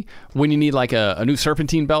necessarily when you need like a new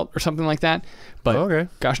serpentine belt or something like that. But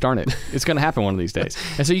gosh darn it, it's going to happen one of these days.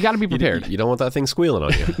 And so you got to be prepared. You don't want that thing squealing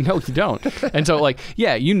on you. No, you don't. And so like,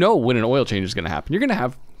 yeah, you know when an oil change is going to happen. You're going to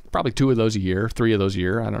have probably 2 of those a year, 3 of those a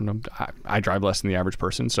year. I don't know. I drive less than the average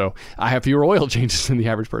person, so I have fewer oil changes than the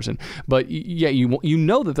average person. But yeah, you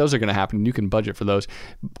know that those are going to happen, and you can budget for those.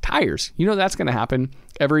 Tires, you know that's going to happen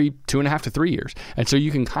every 2.5 to 3 years, and so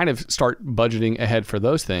you can kind of start budgeting ahead for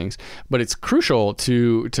those things. But it's crucial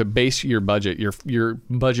to base your budget, your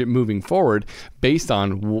budget moving forward, based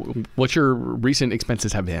on what your recent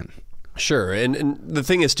expenses have been. Sure. And the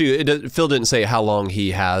thing is, too, Phil didn't say how long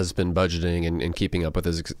he has been budgeting and keeping up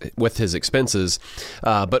with his expenses.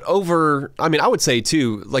 But I would say,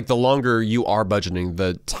 too, like the longer you are budgeting,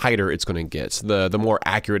 the tighter it's going to get, the more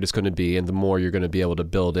accurate it's going to be, and the more you're going to be able to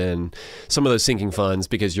build in some of those sinking funds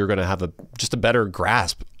because you're going to have just a better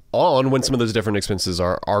grasp on when some of those different expenses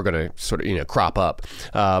are going to sort of, crop up.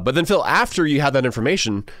 But then, Phil, after you have that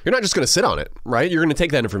information, you're not just going to sit on it, right? You're going to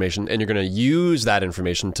take that information and you're going to use that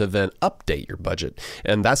information to then update your budget.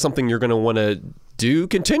 And that's something you're going to want to do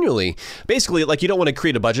continually. Basically, like, you don't want to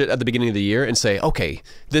create a budget at the beginning of the year and say, okay,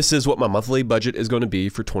 this is what my monthly budget is going to be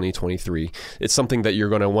for 2023. It's something that you're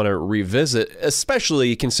going to want to revisit,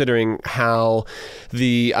 especially considering how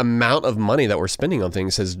the amount of money that we're spending on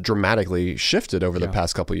things has dramatically shifted over the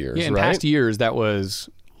past couple of years. Yeah, in right? past years, that was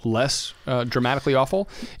less dramatically awful.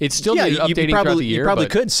 It's still needed updating throughout the year. You probably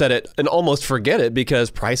could set it and almost forget it because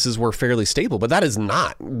prices were fairly stable, but that is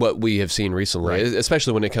not what we have seen recently, right?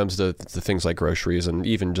 Especially when it comes to things like groceries and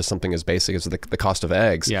even just something as basic as the cost of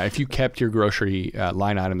eggs. Yeah, if you kept your grocery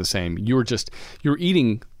line item the same, you were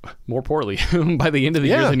eating more poorly by the end of the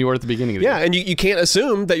year than you were at the beginning of the year. Yeah, and you can't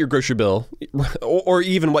assume that your grocery bill or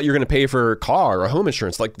even what you're going to pay for car or home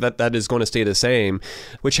insurance, like that is going to stay the same,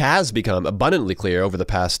 which has become abundantly clear over the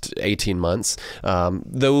past 18 months.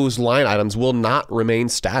 Those line items will not remain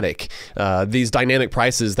static. These dynamic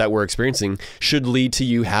prices that we're experiencing should lead to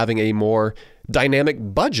you having a more dynamic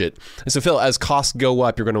budget. And so, Phil, as costs go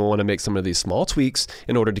up, you're going to want to make some of these small tweaks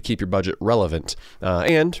in order to keep your budget relevant.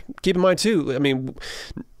 And keep in mind, too, I mean,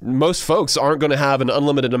 most folks aren't going to have an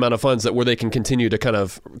unlimited amount of funds where they can continue to kind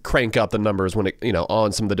of crank up the numbers when it,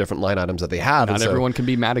 on some of the different line items that they have. Not everyone can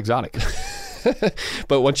be Matt Exotic.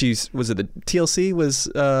 But once was it the TLC was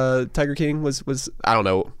Tiger King was I don't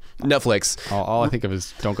know, Netflix. All I think of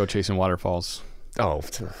is Don't Go Chasing Waterfalls. Oh,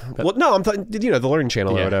 well, no, I'm the Learning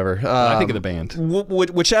Channel or whatever. I think of the band.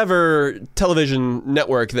 Whichever television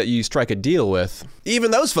network that you strike a deal with,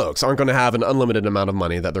 even those folks aren't going to have an unlimited amount of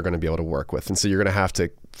money that they're going to be able to work with. And so you're going to have to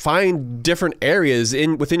find different areas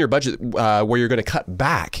within your budget where you're going to cut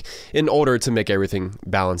back in order to make everything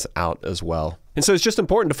balance out as well. And so it's just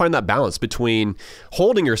important to find that balance between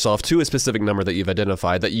holding yourself to a specific number that you've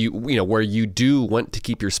identified that where you do want to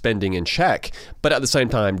keep your spending in check, but at the same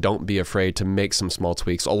time, don't be afraid to make some small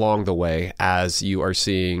tweaks along the way as you are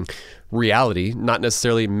seeing reality not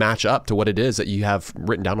necessarily match up to what it is that you have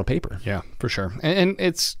written down on paper. Yeah, for sure. And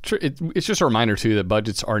it's just a reminder too that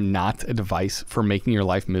budgets are not a device for making your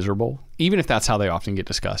life miserable, even if that's how they often get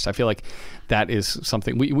discussed. I feel like that is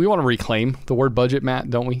something we want to reclaim the word budget, Matt,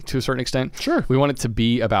 don't we, to a certain extent? Sure. We want it to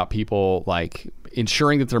be about people like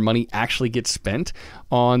ensuring that their money actually gets spent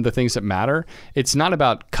on the things that matter. It's not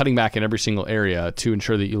about cutting back in every single area to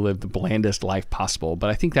ensure that you live the blandest life possible, but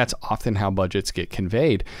I think that's often how budgets get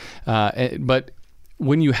conveyed. But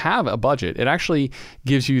when you have a budget, it actually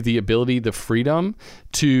gives you the ability, the freedom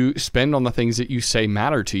to spend on the things that you say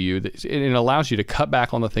matter to you. It allows you to cut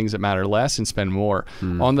back on the things that matter less and spend more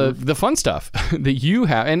on the fun stuff that you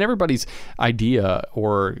have. And everybody's idea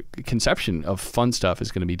or conception of fun stuff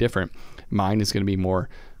is going to be different. Mine is going to be more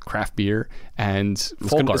craft beer and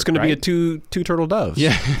folk art, it's going to be a two turtle doves.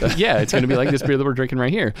 Yeah, yeah, it's going to be like this beer that we're drinking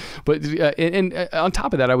right here. But and on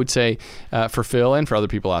top of that, I would say for Phil and for other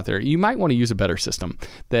people out there, you might want to use a better system.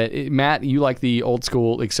 Matt, you like the old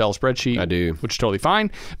school Excel spreadsheet. I do, which is totally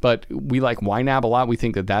fine. But we like YNAB a lot. We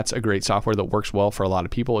think that that's a great software that works well for a lot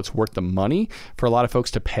of people. It's worth the money for a lot of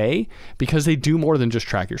folks to pay because they do more than just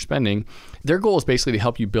track your spending. Their goal is basically to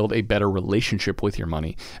help you build a better relationship with your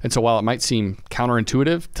money. And so while it might seem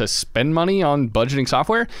counterintuitive to spend money on budgeting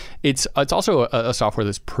software, it's also a software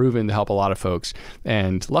that's proven to help a lot of folks.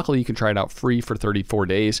 And luckily, you can try it out free for 34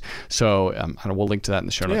 days. So we'll link to that in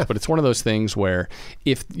the show notes. Yeah. But it's one of those things where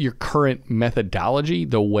if your current methodology,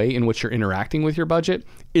 the way in which you're interacting with your budget,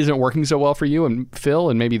 isn't working so well for you and Phil,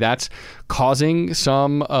 and maybe that's causing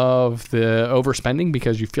some of the overspending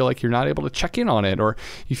because you feel like you're not able to check in on it, or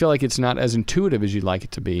you feel like it's not as intuitive as you'd like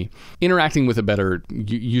it to be. Interacting with a better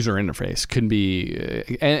user interface can be,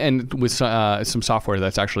 and with some software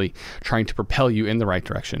that's actually trying to propel you in the right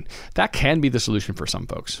direction, that can be the solution for some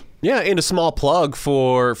folks. Yeah, and a small plug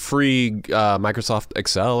for free Microsoft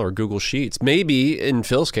Excel or Google Sheets. Maybe in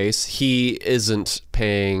Phil's case, he isn't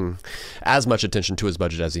paying as much attention to his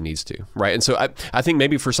budget as he needs to, right? And so I think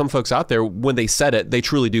maybe for some folks out there, when they set it, they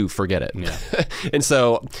truly do forget it. Yeah. And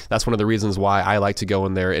so that's one of the reasons why I like to go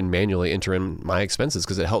in there and manually enter in my expenses,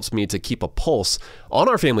 because it helps me to keep a pulse on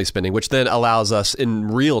our family spending, which then allows us in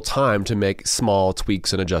real time to make small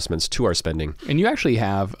tweaks and adjustments to our spending. And you actually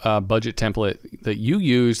have a budget template that you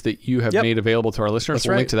use that you have made available to our listeners.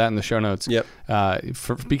 We'll link to that in the show notes. Yep.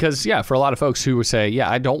 Because for a lot of folks who would say,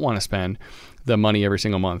 I don't want to spend the money every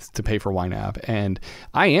single month to pay for YNAB. And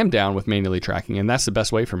I am down with manually tracking, and that's the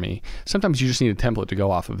best way for me. Sometimes you just need a template to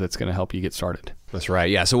go off of that's going to help you get started. That's right.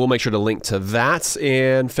 Yeah. So we'll make sure to link to that.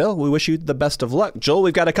 And Phil, we wish you the best of luck. Joel,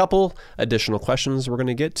 we've got a couple additional questions we're going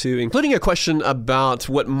to get to, including a question about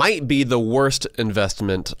what might be the worst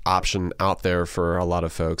investment option out there for a lot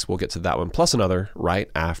of folks. We'll get to that one, plus another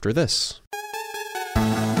right after this.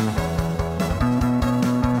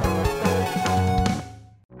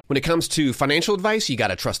 When it comes to financial advice, you got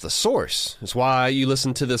to trust the source. That's why you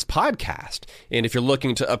listen to this podcast. And if you're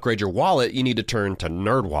looking to upgrade your wallet, you need to turn to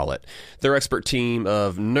NerdWallet. Their expert team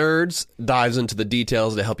of nerds dives into the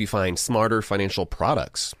details to help you find smarter financial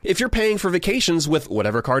products. If you're paying for vacations with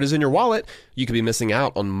whatever card is in your wallet, you could be missing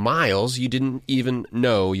out on miles you didn't even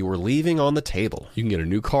know you were leaving on the table. You can get a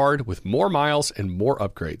new card with more miles and more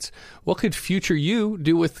upgrades. What could future you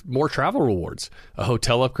do with more travel rewards? A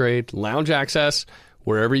hotel upgrade, lounge access?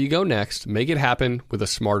 Wherever you go next, make it happen with a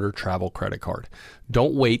smarter travel credit card.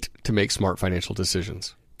 Don't wait to make smart financial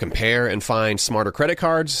decisions. Compare and find smarter credit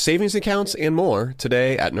cards, savings accounts, and more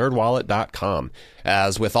today at nerdwallet.com.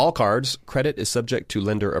 As with all cards, credit is subject to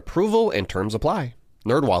lender approval and terms apply.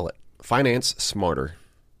 NerdWallet. Finance smarter.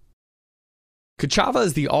 Kachava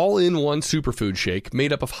is the all-in-one superfood shake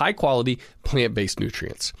made up of high-quality plant-based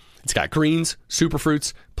nutrients. It's got greens,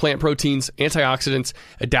 superfruits, plant proteins, antioxidants,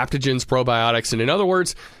 adaptogens, probiotics, and in other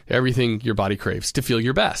words, everything your body craves to feel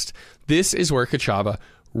your best. This is where Kachava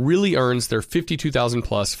really earns their 52,000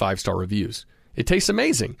 plus 5-star reviews. It tastes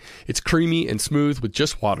amazing. It's creamy and smooth with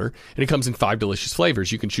just water, and it comes in 5 delicious flavors.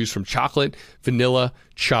 You can choose from chocolate, vanilla,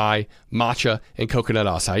 chai, matcha, and coconut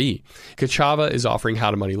acai. Kachava is offering How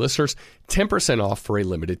to Money listeners 10% off for a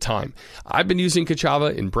limited time. I've been using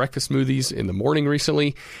Kachava in breakfast smoothies in the morning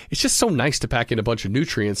recently. It's just so nice to pack in a bunch of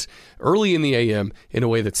nutrients early in the AM in a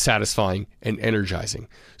way that's satisfying and energizing.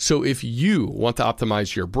 So if you want to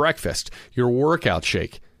optimize your breakfast, your workout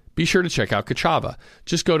shake, be sure to check out Kachava.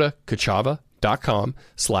 Just go to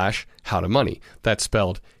kachava.com/howtomoney. That's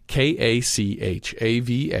spelled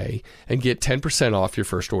Kachava and get 10% off your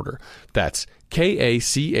first order. That's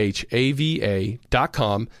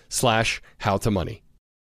kachava.com/howtomoney.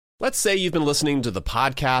 Let's say you've been listening to the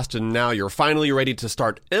podcast and now you're finally ready to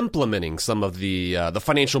start implementing some of the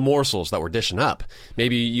financial morsels that we're dishing up.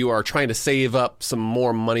 Maybe you are trying to save up some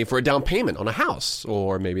more money for a down payment on a house,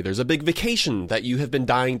 or maybe there's a big vacation that you have been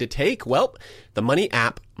dying to take. Well, the money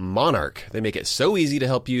app Monarch. They make it so easy to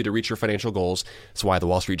help you to reach your financial goals. That's why the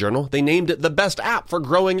Wall Street Journal, they named it the best app for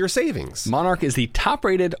growing your savings. Monarch is the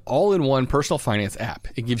top-rated all-in-one personal finance app.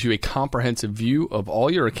 It gives you a comprehensive view of all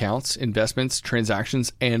your accounts, investments,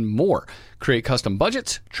 transactions, and more. Create custom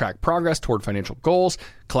budgets, track progress toward financial goals,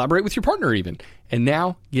 collaborate with your partner even. And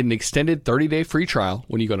now get an extended 30-day free trial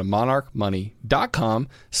when you go to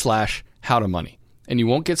monarchmoney.com/howtomoney. And you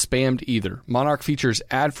won't get spammed either. Monarch features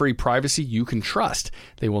ad-free privacy you can trust.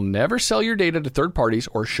 They will never sell your data to third parties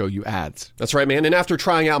or show you ads. That's right, man. And after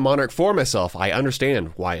trying out Monarch for myself, I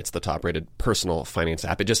understand why it's the top-rated personal finance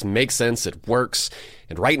app. It just makes sense. It works.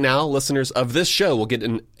 And right now, listeners of this show will get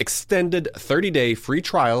an extended 30-day free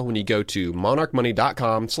trial when you go to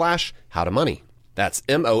monarchmoney.com/howtomoney. That's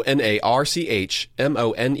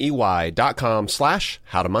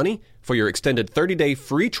monarchmoney.com/howtomoney for your extended 30-day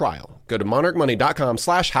free trial. Go to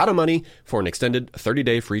monarchmoney.com/howtomoney for an extended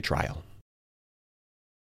 30-day free trial.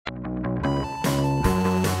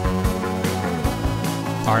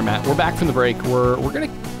 All right, Matt, we're back from the break. We're going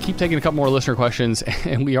to keep taking a couple more listener questions,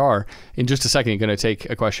 and we are, in just a second, going to take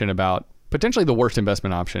a question about potentially the worst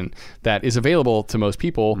investment option that is available to most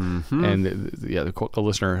people. Mm-hmm. And the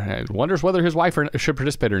listener wonders whether his wife should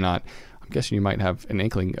participate or not. I'm guessing you might have an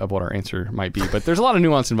inkling of what our answer might be, but there's a lot of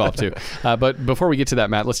nuance involved too. But before we get to that,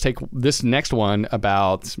 Matt, let's take this next one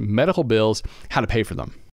about medical bills, how to pay for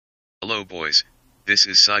them. Hello, boys. This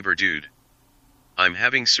is Cyber Dude. I'm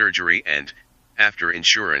having surgery and, after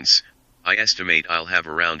insurance, I estimate I'll have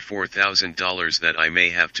around $4,000 that I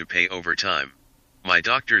may have to pay over time. My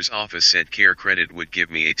doctor's office said Care Credit would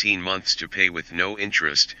give me 18 months to pay with no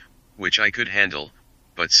interest, which I could handle,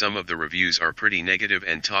 but some of the reviews are pretty negative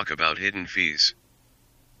and talk about hidden fees.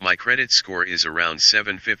 My credit score is around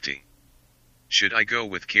 750. Should I go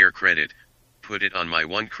with Care Credit, put it on my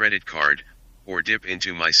one credit card, or dip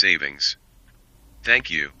into my savings?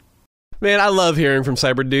 Thank you. Man, I love hearing from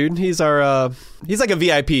Cyber Dude. He's like a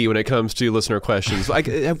VIP when it comes to listener questions.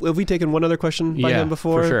 Have we taken one other question by him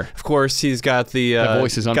before? For sure. Of course, he's got the that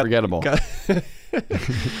voice is unforgettable. The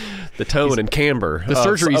tone and camber. The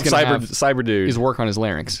surgery he's going to have Cyber Dude is work on his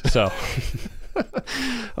larynx. So,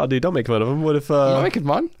 oh, dude, don't make fun of him. What if? I'm not making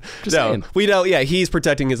fun. Just saying. We know. Yeah, he's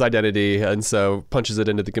protecting his identity, and so punches it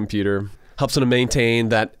into the computer. helps them to maintain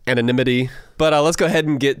that anonymity. But let's go ahead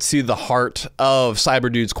and get to the heart of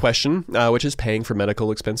Cyberdude's question, which is paying for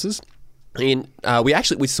medical expenses. And we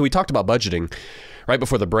talked about budgeting right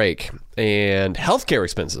before the break, and healthcare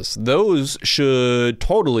expenses, those should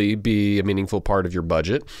totally be a meaningful part of your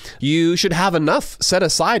budget. You should have enough set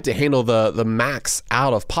aside to handle the max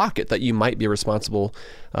out of pocket that you might be responsible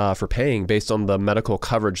for paying based on the medical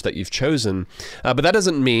coverage that you've chosen. But that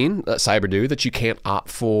doesn't mean, Cyberdude, that you can't opt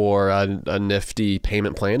for a nifty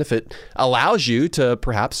payment plan if it allows you to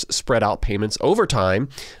perhaps spread out payments over time.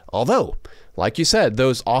 Although, like you said,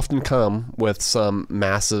 those often come with some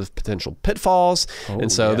massive potential pitfalls.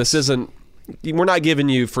 And so this isn't, we're not giving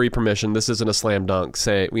you free permission. This isn't a slam dunk,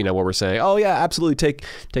 where we're saying, oh yeah, absolutely take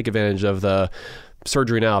advantage of the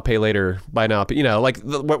surgery now, pay later, buy now. But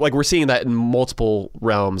like we're seeing that in multiple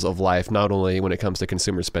realms of life, not only when it comes to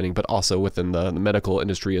consumer spending, but also within the medical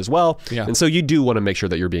industry as well. Yeah. And so you do want to make sure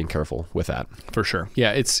that you're being careful with that. For sure.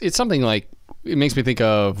 Yeah, it's something like, it makes me think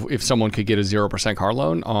of if someone could get a 0% car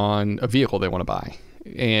loan on a vehicle they want to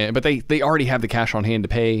buy, but they already have the cash on hand to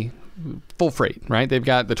pay full freight, right? They've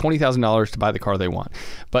got the $20,000 to buy the car they want.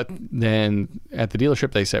 But then at the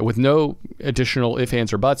dealership, they say, with no additional ifs,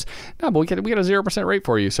 ands, or buts, no, but we get a 0% rate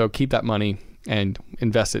for you, so keep that money and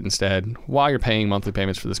invest it instead while you're paying monthly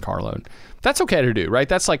payments for this car loan. That's okay to do, right?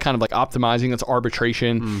 That's like kind of like optimizing. That's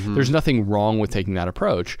arbitration. Mm-hmm. There's nothing wrong with taking that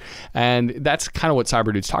approach. And that's kind of what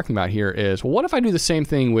Cyberdude's talking about here is, well, what if I do the same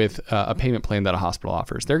thing with a payment plan that a hospital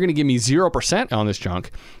offers? They're going to give me 0% on this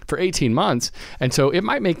junk for 18 months. And so it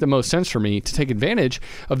might make the most sense for me to take advantage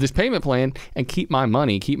of this payment plan and keep my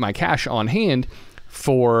money, keep my cash on hand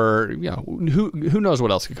for, who knows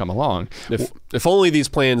what else could come along. If only these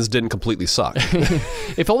plans didn't completely suck.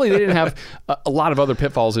 If only they didn't have a lot of other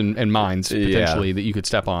pitfalls and mines potentially that you could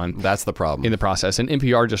step on. That's the problem in the process. And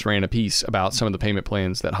NPR just ran a piece about some of the payment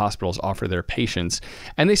plans that hospitals offer their patients,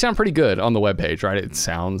 and they sound pretty good on the webpage, right? It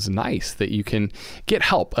sounds nice that you can get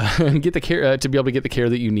help and get the care to be able to get the care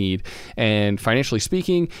that you need. And financially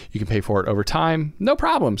speaking, you can pay for it over time, no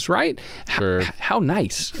problems, right? Sure. How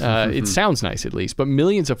nice. It sounds nice at least. But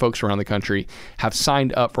millions of folks around the country have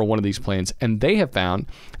signed up for one of these plans, and they have found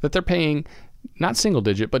that they're paying not single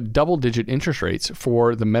digit, but double digit interest rates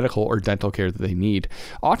for the medical or dental care that they need,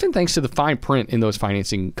 often thanks to the fine print in those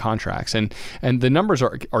financing contracts. And the numbers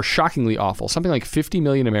are shockingly awful. Something like 50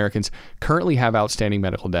 million Americans currently have outstanding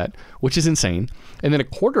medical debt, which is insane. And then a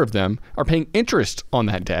quarter of them are paying interest on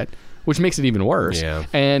that debt, which makes it even worse. Yeah.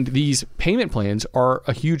 And these payment plans are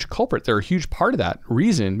a huge culprit. They're a huge part of that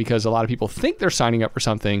reason, because a lot of people think they're signing up for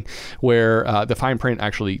something where the fine print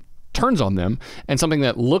actually turns on them, and something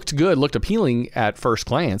that looked good, looked appealing at first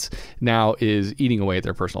glance, now is eating away at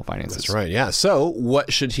their personal finances. That's right, yeah. So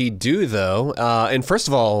what should he do, though? And first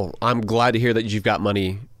of all, I'm glad to hear that you've got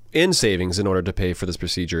money in savings in order to pay for this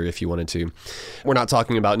procedure if you wanted to. We're not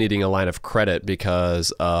talking about needing a line of credit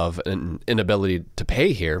because of an inability to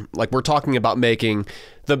pay here. Like, we're talking about making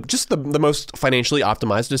the most financially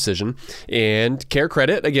optimized decision. And Care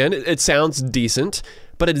Credit, again, it sounds decent,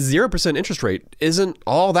 but a 0% interest rate isn't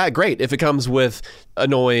all that great if it comes with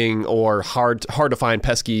annoying or hard to find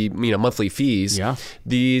pesky monthly fees. Yeah.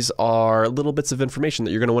 These are little bits of information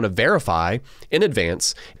that you're going to want to verify in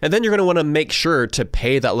advance, and then you're going to want to make sure to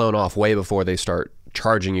pay that loan off way before they start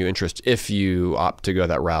charging you interest if you opt to go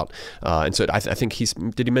that route. And so I think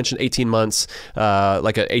did he mention 18 months,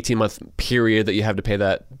 like an 18-month period that you have to pay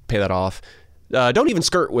that off? Don't even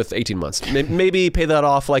skirt with 18 months. Maybe pay that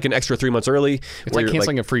off like an extra 3 months early. It's like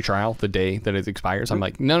canceling a free trial the day that it expires. I'm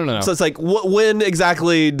like, no. So it's like, when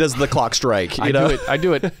exactly does the clock strike? I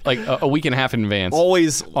do it like a week and a half in advance.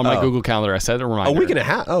 Always on my Google Calendar. I set a reminder. A week and a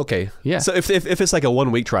half? Oh, okay. Yeah. So if it's like a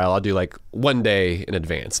 1 week trial, I'll do like 1 day in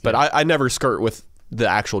advance. But I never skirt with the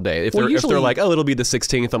actual day. If they're like, oh, it'll be the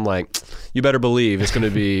 16th, I'm like, you better believe it's going to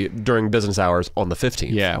be during business hours on the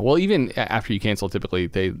 15th. Yeah. Well, even after you cancel, typically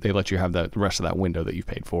they let you have the rest of that window that you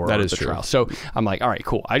paid for. That is the true. Trial. So I'm like, all right,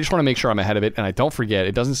 cool. I just want to make sure I'm ahead of it and I don't forget.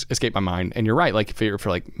 It doesn't escape my mind. And you're right. Like if you're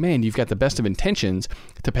like, man, you've got the best of intentions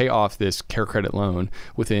to pay off this Care Credit loan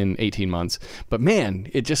within 18 months, but man,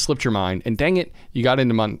 it just slipped your mind. And dang it, you got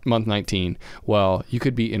into month 19. Well, you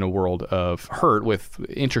could be in a world of hurt with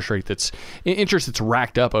interest that's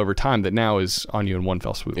racked up over time that now is on you in one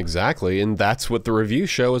fell swoop. Exactly. And that's what the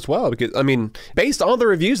reviews show as well. Because, based on the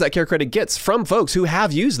reviews that Care Credit gets from folks who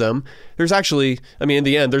have used them, there's actually, in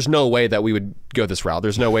the end, there's no way that we would go this route.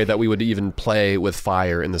 There's no way that we would even play with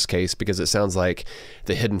fire in this case, because it sounds like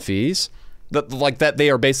the hidden fees, that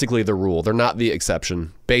they are basically the rule. They're not the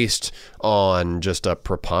exception based on just a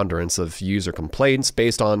preponderance of user complaints,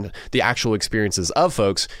 based on the actual experiences of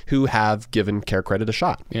folks who have given Care Credit a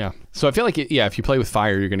shot. Yeah. So I feel like, if you play with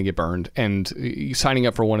fire, you're going to get burned. And signing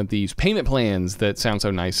up for one of these payment plans that sound so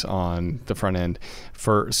nice on the front end,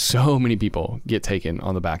 for so many people get taken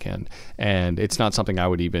on the back end. And it's not something I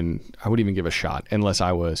would even give a shot unless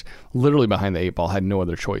I was literally behind the eight ball, had no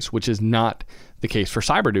other choice, which is not the case for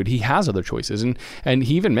Cyberdude. He has other choices. And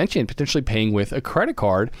he even mentioned potentially paying with a credit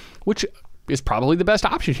card, which is probably the best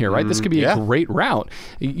option here, right? This could be a great route.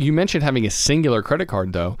 You mentioned having a singular credit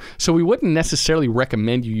card, though, so we wouldn't necessarily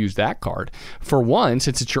recommend you use that card. For one,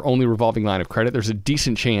 since it's your only revolving line of credit, there's a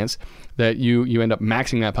decent chance that you end up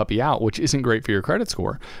maxing that puppy out, which isn't great for your credit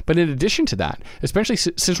score. But in addition to that, especially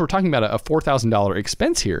since we're talking about a $4,000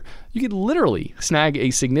 expense here, you could literally snag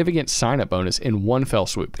a significant sign-up bonus in one fell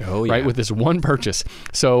swoop, right, with this one purchase.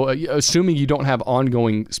 So assuming you don't have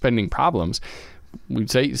ongoing spending problems,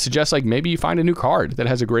 we'd suggest like maybe you find a new card that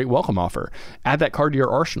has a great welcome offer. Add that card to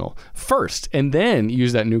your arsenal first, and then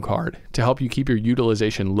use that new card to help you keep your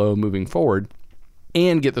utilization low moving forward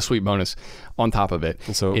and get the sweet bonus on top of it.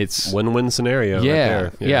 So it's win-win scenario right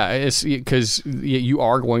there. Yeah, it's because you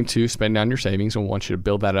are going to spend down your savings and want you to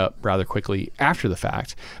build that up rather quickly after the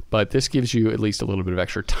fact. But this gives you at least a little bit of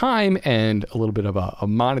extra time and a little bit of a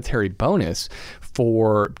monetary bonus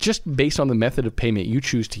for just based on the method of payment you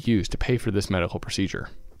choose to use to pay for this medical procedure.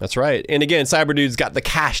 That's right. And again, Cyberdude's got the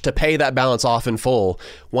cash to pay that balance off in full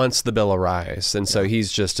once the bill arrives. And so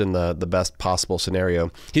he's just in the best possible scenario.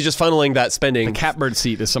 He's just funneling that spending. The catbird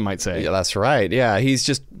seat, as some might say. Yeah, that's right. Yeah, he's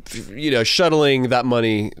just, shuttling that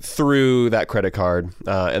money through that credit card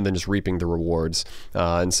and then just reaping the rewards.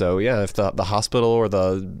 And so, if the hospital or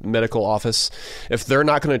the medical office, if they're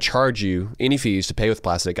not going to charge you any fees to pay with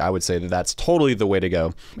plastic, I would say that that's totally the way to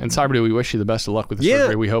go. And Cyberdude, we wish you the best of luck with the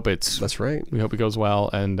surgery. We hope that's right. We hope it goes well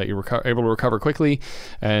and that you're able to recover quickly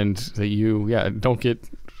and that you don't get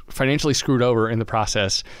financially screwed over in the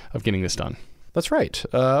process of getting this done. That's right.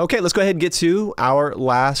 Okay, let's go ahead and get to our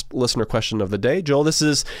last listener question of the day. Joel, this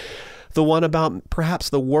is the one about perhaps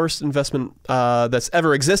the worst investment that's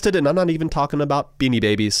ever existed, and I'm not even talking about Beanie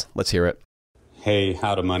Babies. Let's hear it. Hey,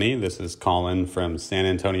 how to money. This is Colin from San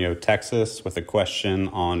Antonio, Texas, with a question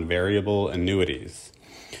on variable annuities.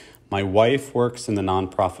 My wife works in the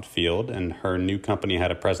nonprofit field, and her new company had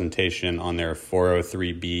a presentation on their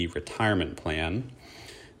 403B retirement plan.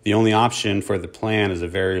 The only option for the plan is a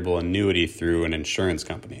variable annuity through an insurance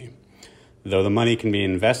company. Though the money can be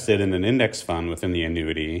invested in an index fund within the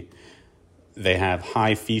annuity, they have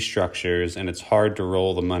high fee structures, and it's hard to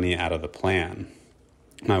roll the money out of the plan.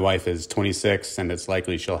 My wife is 26, and it's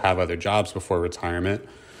likely she'll have other jobs before retirement,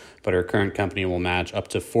 but her current company will match up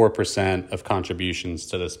to 4% of contributions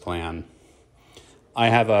to this plan. I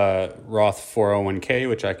have a Roth 401k,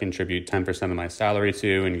 which I contribute 10% of my salary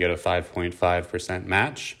to and get a 5.5%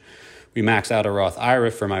 match. We max out a Roth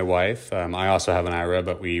IRA for my wife. I also have an IRA,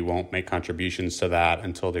 but we won't make contributions to that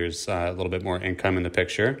until there's a little bit more income in the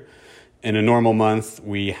picture. In a normal month,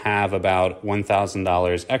 we have about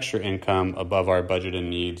 $1,000 extra income above our budgeted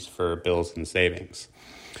needs for bills and savings.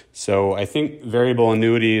 So I think variable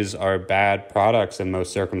annuities are bad products in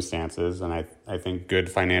most circumstances, and I think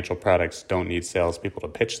good financial products don't need salespeople to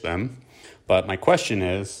pitch them. But my question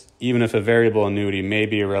is, even if a variable annuity may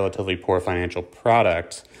be a relatively poor financial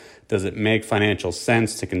product, does it make financial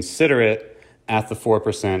sense to consider it at the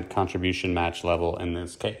 4% contribution match level in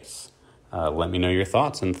this case? Let me know your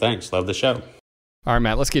thoughts, and thanks. Love the show. All right,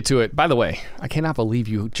 Matt, let's get to it. By the way, I cannot believe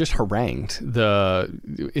you just harangued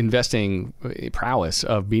the investing prowess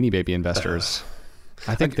of Beanie Baby investors.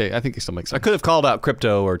 I think they still make sense. I could have called out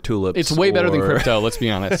crypto or tulips. It's way better than crypto, let's be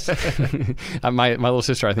honest. My little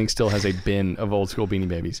sister, I think, still has a bin of old school Beanie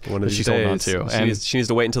Babies that she's holding on to. And she needs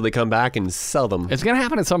to wait until they come back and sell them. It's going to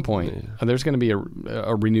happen at some point. Yeah. There's going to be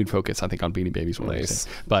a renewed focus, I think, on Beanie Babies. Nice.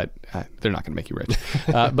 But they're not going to make you rich.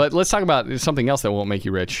 But let's talk about something else that won't make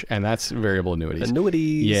you rich, and that's variable annuities.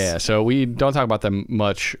 Annuities. Yeah, so we don't talk about them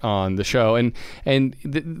much on the show. And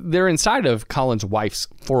they're inside of Colin's wife's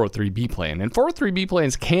 403B plan. And 403B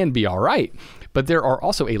plans can be all right, but there are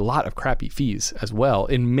also a lot of crappy fees as well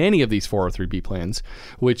in many of these 403B plans,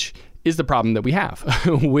 which is the problem that we have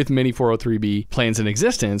with many 403B plans in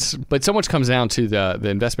existence. But so much comes down to the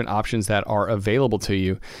investment options that are available to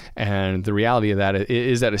you. And the reality of that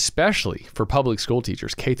is that especially for public school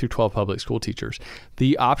teachers, K through 12 public school teachers,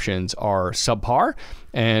 the options are subpar,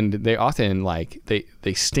 and they often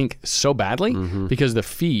they stink so badly because the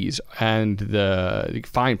fees and the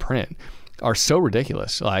fine print are so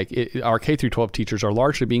ridiculous. Like our K through 12 teachers are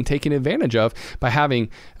largely being taken advantage of by having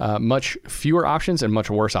much fewer options and much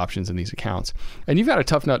worse options in these accounts. And you've got a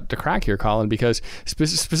tough nut to crack here, Colin, because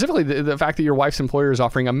specifically the fact that your wife's employer is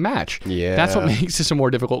offering a match. Yeah. That's what makes this a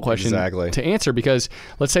more difficult question to answer, because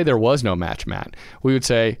let's say there was no match, Matt. We would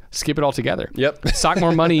say, skip it all together. Yep. Sock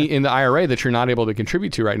more money in the IRA that you're not able to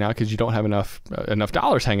contribute to right now because you don't have enough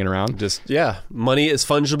dollars hanging around. Money is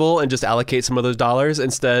fungible, and just allocate some of those dollars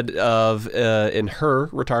instead of in her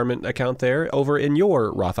retirement account there over in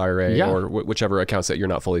your Roth IRA or whichever accounts that you're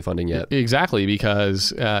not fully funding yet. Exactly, because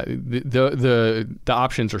the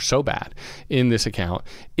options are so bad in this account.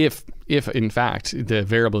 If in fact the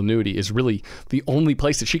variable annuity is really the only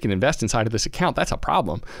place that she can invest inside of this account, that's a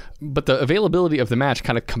problem. But the availability of the match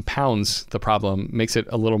kind of compounds the problem, makes it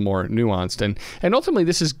a little more nuanced. And ultimately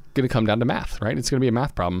this is going to come down to math, right? It's going to be a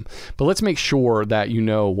math problem. But let's make sure that you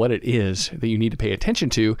know what it is that you need to pay attention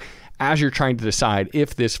to as you're trying to decide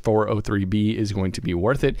if this 403B is going to be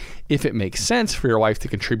worth it, if it makes sense for your wife to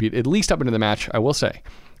contribute at least up into the match. I will say,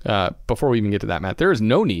 before we even get to that, Matt, there is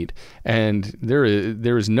no need and there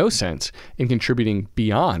is no sense in contributing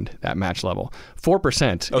beyond that match level.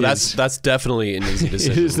 4%. Oh, that's definitely an easy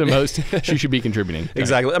decision. It is the most she should be contributing.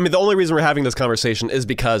 Exactly. I mean, the only reason we're having this conversation is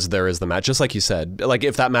because there is the match. Just like you said, like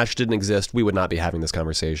if that match didn't exist, we would not be having this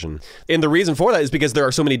conversation. And the reason for that is because there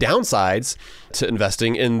are so many downsides to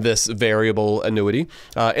investing in this variable annuity.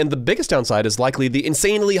 And the biggest downside is likely the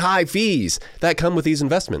insanely high fees that come with these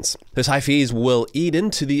investments. Those high fees will eat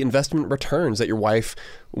into the investment returns that your wife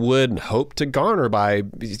would hope to garner by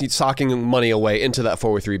socking money away into that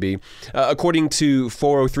 403B. According to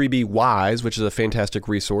 403B Wise, which is a fantastic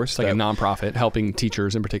resource. It's like a nonprofit helping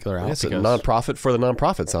teachers in particular out. It's a nonprofit for the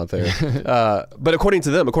nonprofits out there. But according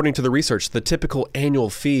to them, according to the research, the typical annual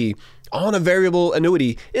fee on a variable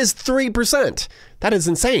annuity is 3%. That is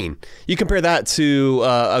insane. You compare that to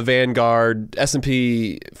a Vanguard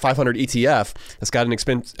S&P 500 ETF that's got an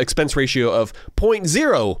expense ratio of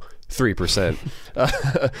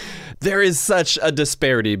 0.03%. There is such a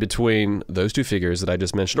disparity between those two figures that I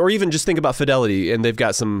just mentioned. Or even just think about Fidelity, and they've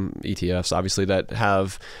got some ETFs, obviously, that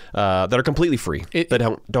have that are completely free,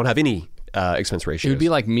 that don't have any expense ratios. It would be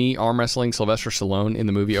like me arm wrestling Sylvester Stallone in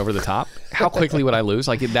the movie Over the Top. How quickly would I lose?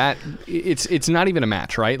 Like that, it's not even a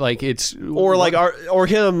match, right? Like it's him like Arnold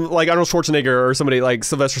Schwarzenegger or somebody like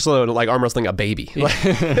Sylvester Stallone like arm wrestling a baby.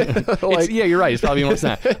 Yeah, you're right. It's probably almost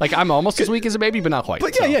that. Like I'm almost as weak as a baby, but not quite.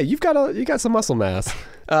 But yeah, you got some muscle mass.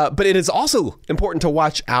 But it is also important to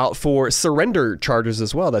watch out for surrender charges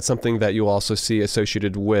as well. That's something that you'll also see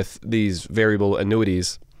associated with these variable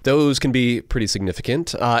annuities. Those can be pretty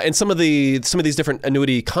significant. And some of these different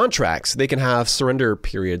annuity contracts, they can have surrender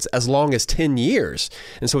periods as long as 10 years.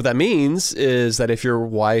 And so what that means is that if your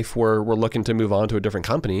wife were looking to move on to a different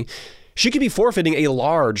company, she could be forfeiting a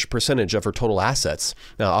large percentage of her total assets.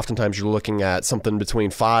 Now, oftentimes you're looking at something between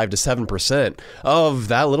 5 to 7% of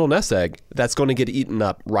that little nest egg that's going to get eaten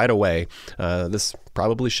up right away. This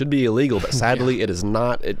probably should be illegal, but sadly it is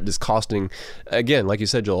not. It is costing, again, like you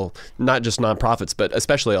said, Joel, not just nonprofits, but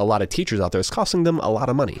especially a lot of teachers out there. It's costing them a lot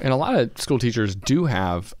of money. And a lot of school teachers do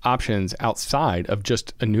have options outside of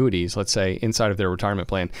just annuities, let's say, inside of their retirement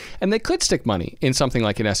plan. And they could stick money in something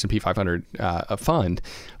like an S&P 500 fund.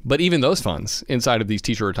 But even those funds inside of these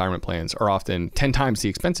teacher retirement plans are often 10 times the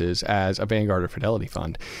expenses as a Vanguard or Fidelity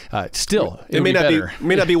fund. Still, it may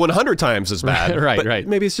not be 100 times as bad. Right.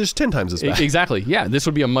 Maybe it's just 10 times as bad. Exactly. Yeah, this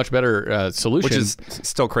would be a much better solution. Which is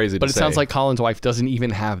still crazy to say. But it sounds like Colin's wife doesn't even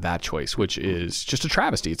have that choice, which is just a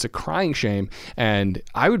travesty. It's a crying shame. And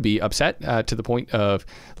I would be upset to the point of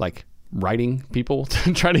like writing people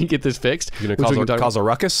to try to get this fixed. You're going to cause a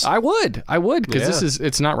ruckus? I would, because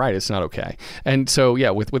it's not right. It's not okay. And so, yeah,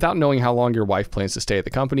 without knowing how long your wife plans to stay at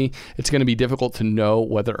the company, it's going to be difficult to know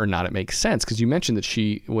whether or not it makes sense, because you mentioned that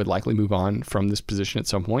she would likely move on from this position at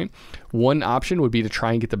some point. One option would be to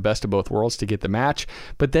try and get the best of both worlds to get the match,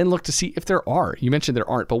 but then look to see if there are. You mentioned there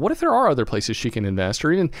aren't, but what if there are other places she can invest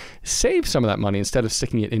or even save some of that money instead of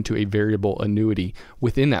sticking it into a variable annuity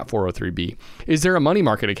within that 403B? Is there a money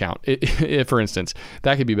market account? If, for instance,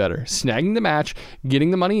 that could be better. Snagging the match, getting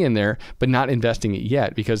the money in there, but not investing it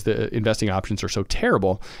yet because the investing options are so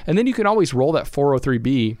terrible. And then you can always roll that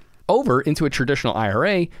 403B over into a traditional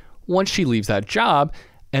IRA once she leaves that job,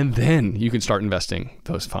 and then you can start investing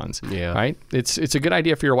those funds. Yeah. Right? It's a good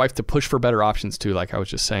idea for your wife to push for better options too, like I was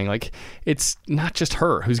just saying. Like, it's not just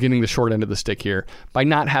her who's getting the short end of the stick here by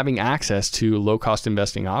not having access to low-cost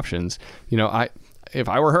investing options. You know, if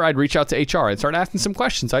I were her, I'd reach out to HR. I'd start asking some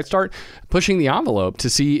questions. I'd start pushing the envelope to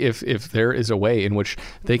see if there is a way in which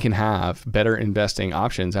they can have better investing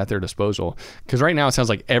options at their disposal. Because right now it sounds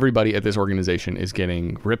like everybody at this organization is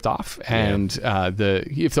getting ripped off. And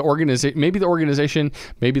maybe the organization,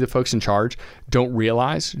 maybe the folks in charge don't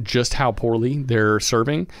realize just how poorly they're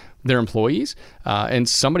serving their employees. And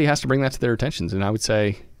somebody has to bring that to their attentions. And I would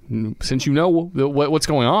say, since you know what's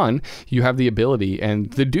going on, you have the ability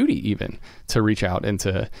and the duty even to reach out and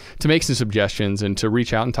to make some suggestions and to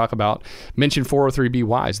reach out and talk about, mention 403B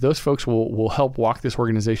whys. Those folks will help walk this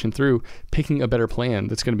organization through picking a better plan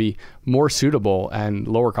that's going to be more suitable and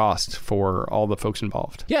lower cost for all the folks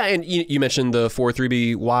involved. Yeah, and you mentioned the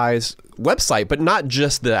 403B whys website, but not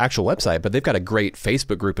just the actual website, but they've got a great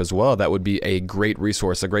Facebook group as well. That would be a great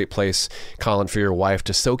resource, a great place, Colin, for your wife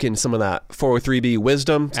to soak in some of that 403B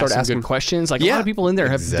wisdom. Start asking good questions. Like a lot of people in there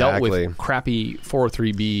have dealt with crappy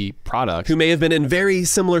 403B products. Who may have been in very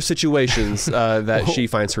similar situations that she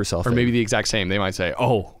finds herself in. Or maybe the exact same. They might say,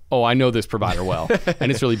 oh, I know this provider well,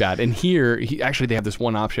 and it's really bad. And here, actually, they have this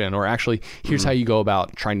one option, or actually, here's how you go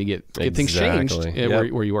about trying to get things changed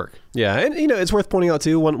where you work. Yeah, and it's worth pointing out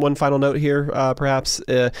too. One final note here, perhaps.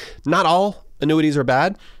 Not all annuities are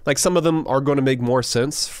bad. Like some of them are going to make more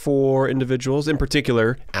sense for individuals, in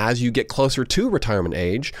particular, as you get closer to retirement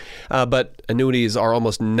age. But annuities are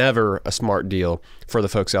almost never a smart deal for the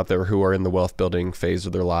folks out there who are in the wealth building phase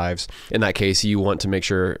of their lives. In that case, you want to make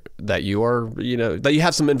sure that you are, that you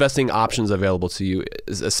have some investing options available to you,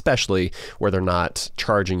 especially where they're not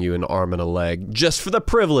charging you an arm and a leg just for the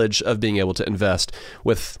privilege of being able to invest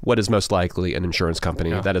with what is most likely an insurance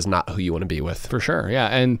company. That is not who you want to be with. For sure. Yeah.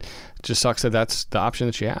 And just sucks that that's the option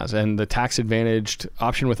that she has, and the tax advantaged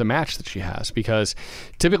option with a match that she has, because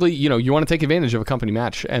typically, you want to take advantage of a company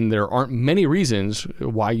match, and there aren't many reasons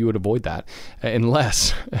why you would avoid that,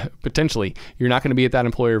 unless potentially you're not going to be at that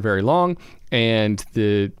employer very long, and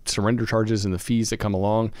the surrender charges and the fees that come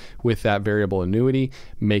along with that variable annuity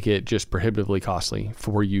make it just prohibitively costly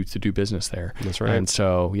for you to do business there. That's right. And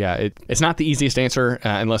so, it's not the easiest answer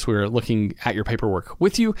unless we're looking at your paperwork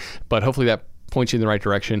with you, but hopefully that point you in the right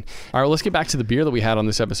direction. All right, well, let's get back to the beer that we had on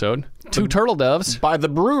this episode. Two Turtle Doves. By the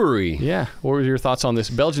brewery. Yeah. What were your thoughts on this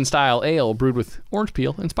Belgian-style ale brewed with orange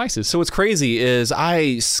peel and spices? So what's crazy is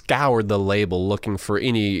I scoured the label looking for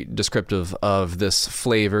any descriptive of this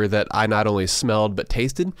flavor that I not only smelled but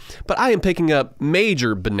tasted, but I am picking up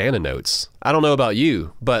major banana notes. I don't know about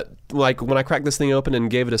you, but like when I cracked this thing open and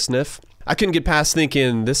gave it a sniff, I couldn't get past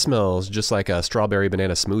thinking this smells just like a strawberry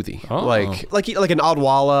banana smoothie. Oh. Like an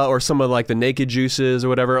Odwalla or some of like the naked juices or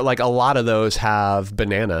whatever. Like a lot of those have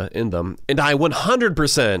banana in them. And I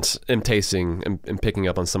 100% am tasting and picking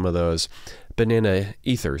up on some of those banana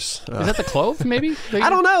ethers. Is that the clove, maybe? I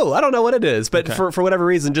don't know what it is, but for whatever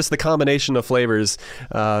reason, just the combination of flavors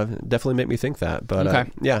definitely make me think that. But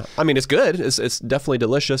yeah, I mean, it's good. It's definitely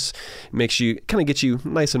delicious. Makes you gets you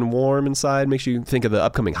nice and warm inside. Makes you think of the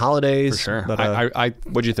upcoming holidays. For sure. But,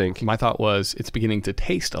 what'd you think? My thought was it's beginning to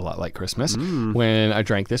taste a lot like Christmas when I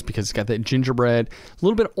drank this, because it's got that gingerbread, a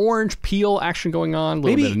little bit of orange peel action going on, a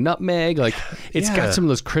little bit of nutmeg. Like it's got some of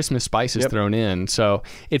those Christmas spices thrown in. So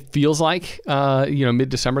it feels like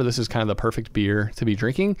mid-December, this is kind of the perfect beer to be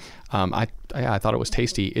drinking. I thought it was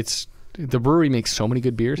tasty. The brewery makes so many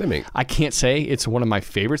good beers. I can't say it's one of my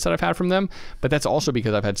favorites that I've had from them, but that's also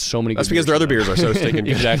because I've had so many good beers. That's because their other beers are so stinking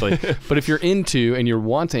good. Exactly. But if you're into and you're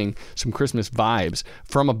wanting some Christmas vibes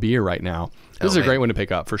from a beer right now, this is a great one to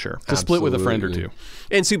pick up for sure. To split with a friend or two.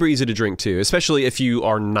 And super easy to drink too, especially if you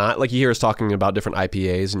are not, like you hear us talking about different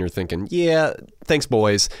IPAs and you're thinking, yeah, thanks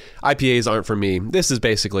boys, IPAs aren't for me. This is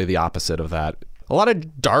basically the opposite of that. A lot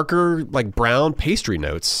of darker, like brown pastry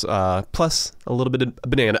notes, plus a little bit of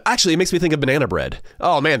banana. Actually, it makes me think of banana bread.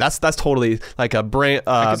 Oh man, that's totally like a brand.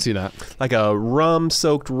 I can see that. Like a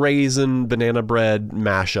rum-soaked raisin banana bread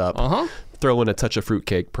mashup. Throw in a touch of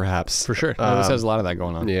fruitcake, perhaps. For sure. This has a lot of that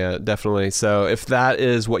going on. Yeah, definitely. So if that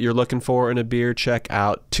is what you're looking for in a beer, check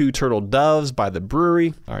out Two Turtle Doves by the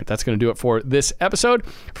brewery. All right, that's going to do it for this episode.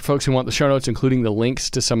 For folks who want the show notes, including the links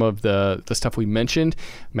to some of the stuff we mentioned,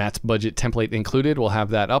 Matt's budget template included, we'll have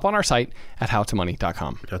that up on our site at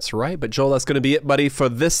howtomoney.com. That's right. But Joel, that's going to be it, buddy, for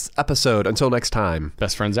this episode. Until next time.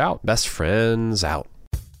 Best friends out. Best friends out.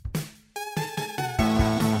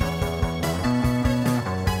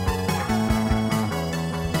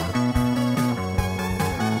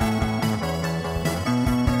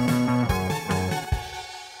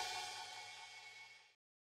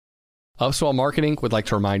 Upswell Marketing would like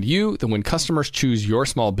to remind you that when customers choose your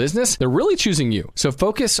small business, they're really choosing you. So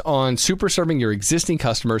focus on super serving your existing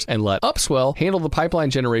customers and let Upswell handle the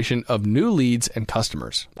pipeline generation of new leads and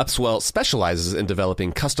customers. Upswell specializes in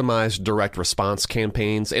developing customized direct response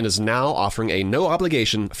campaigns and is now offering a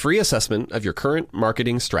no-obligation free assessment of your current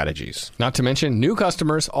marketing strategies. Not to mention, new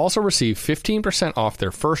customers also receive 15% off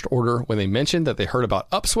their first order when they mention that they heard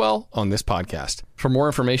about Upswell on this podcast. For more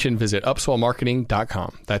information, visit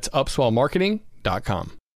upswellmarketing.com. That's upswellmarketing.com.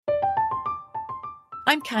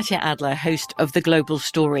 I'm Katya Adler, host of The Global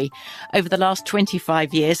Story. Over the last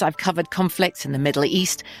 25 years, I've covered conflicts in the Middle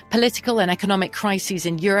East, political and economic crises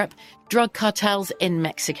in Europe, drug cartels in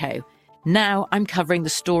Mexico. Now I'm covering the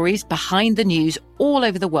stories behind the news all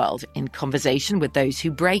over the world in conversation with those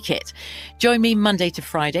who break it. Join me Monday to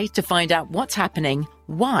Friday to find out what's happening,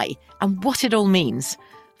 why, and what it all means.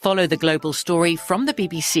 Follow The Global Story from the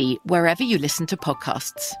BBC wherever you listen to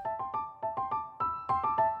podcasts.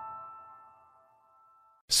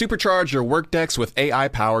 Supercharge your work decks with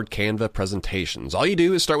AI-powered Canva presentations. All you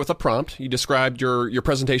do is start with a prompt. You describe your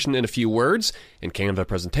presentation in a few words, and Canva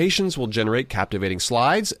presentations will generate captivating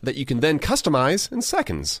slides that you can then customize in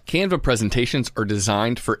seconds. Canva presentations are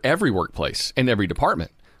designed for every workplace and every department.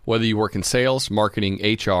 Whether you work in sales, marketing,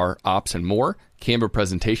 HR, ops, and more, Canva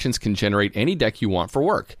presentations can generate any deck you want for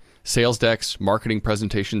work. Sales decks, marketing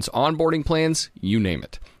presentations, onboarding plans, you name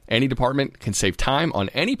it. Any department can save time on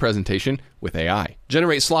any presentation with AI.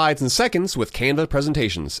 Generate slides in seconds with Canva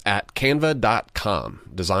presentations at canva.com.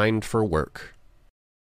 Designed for work.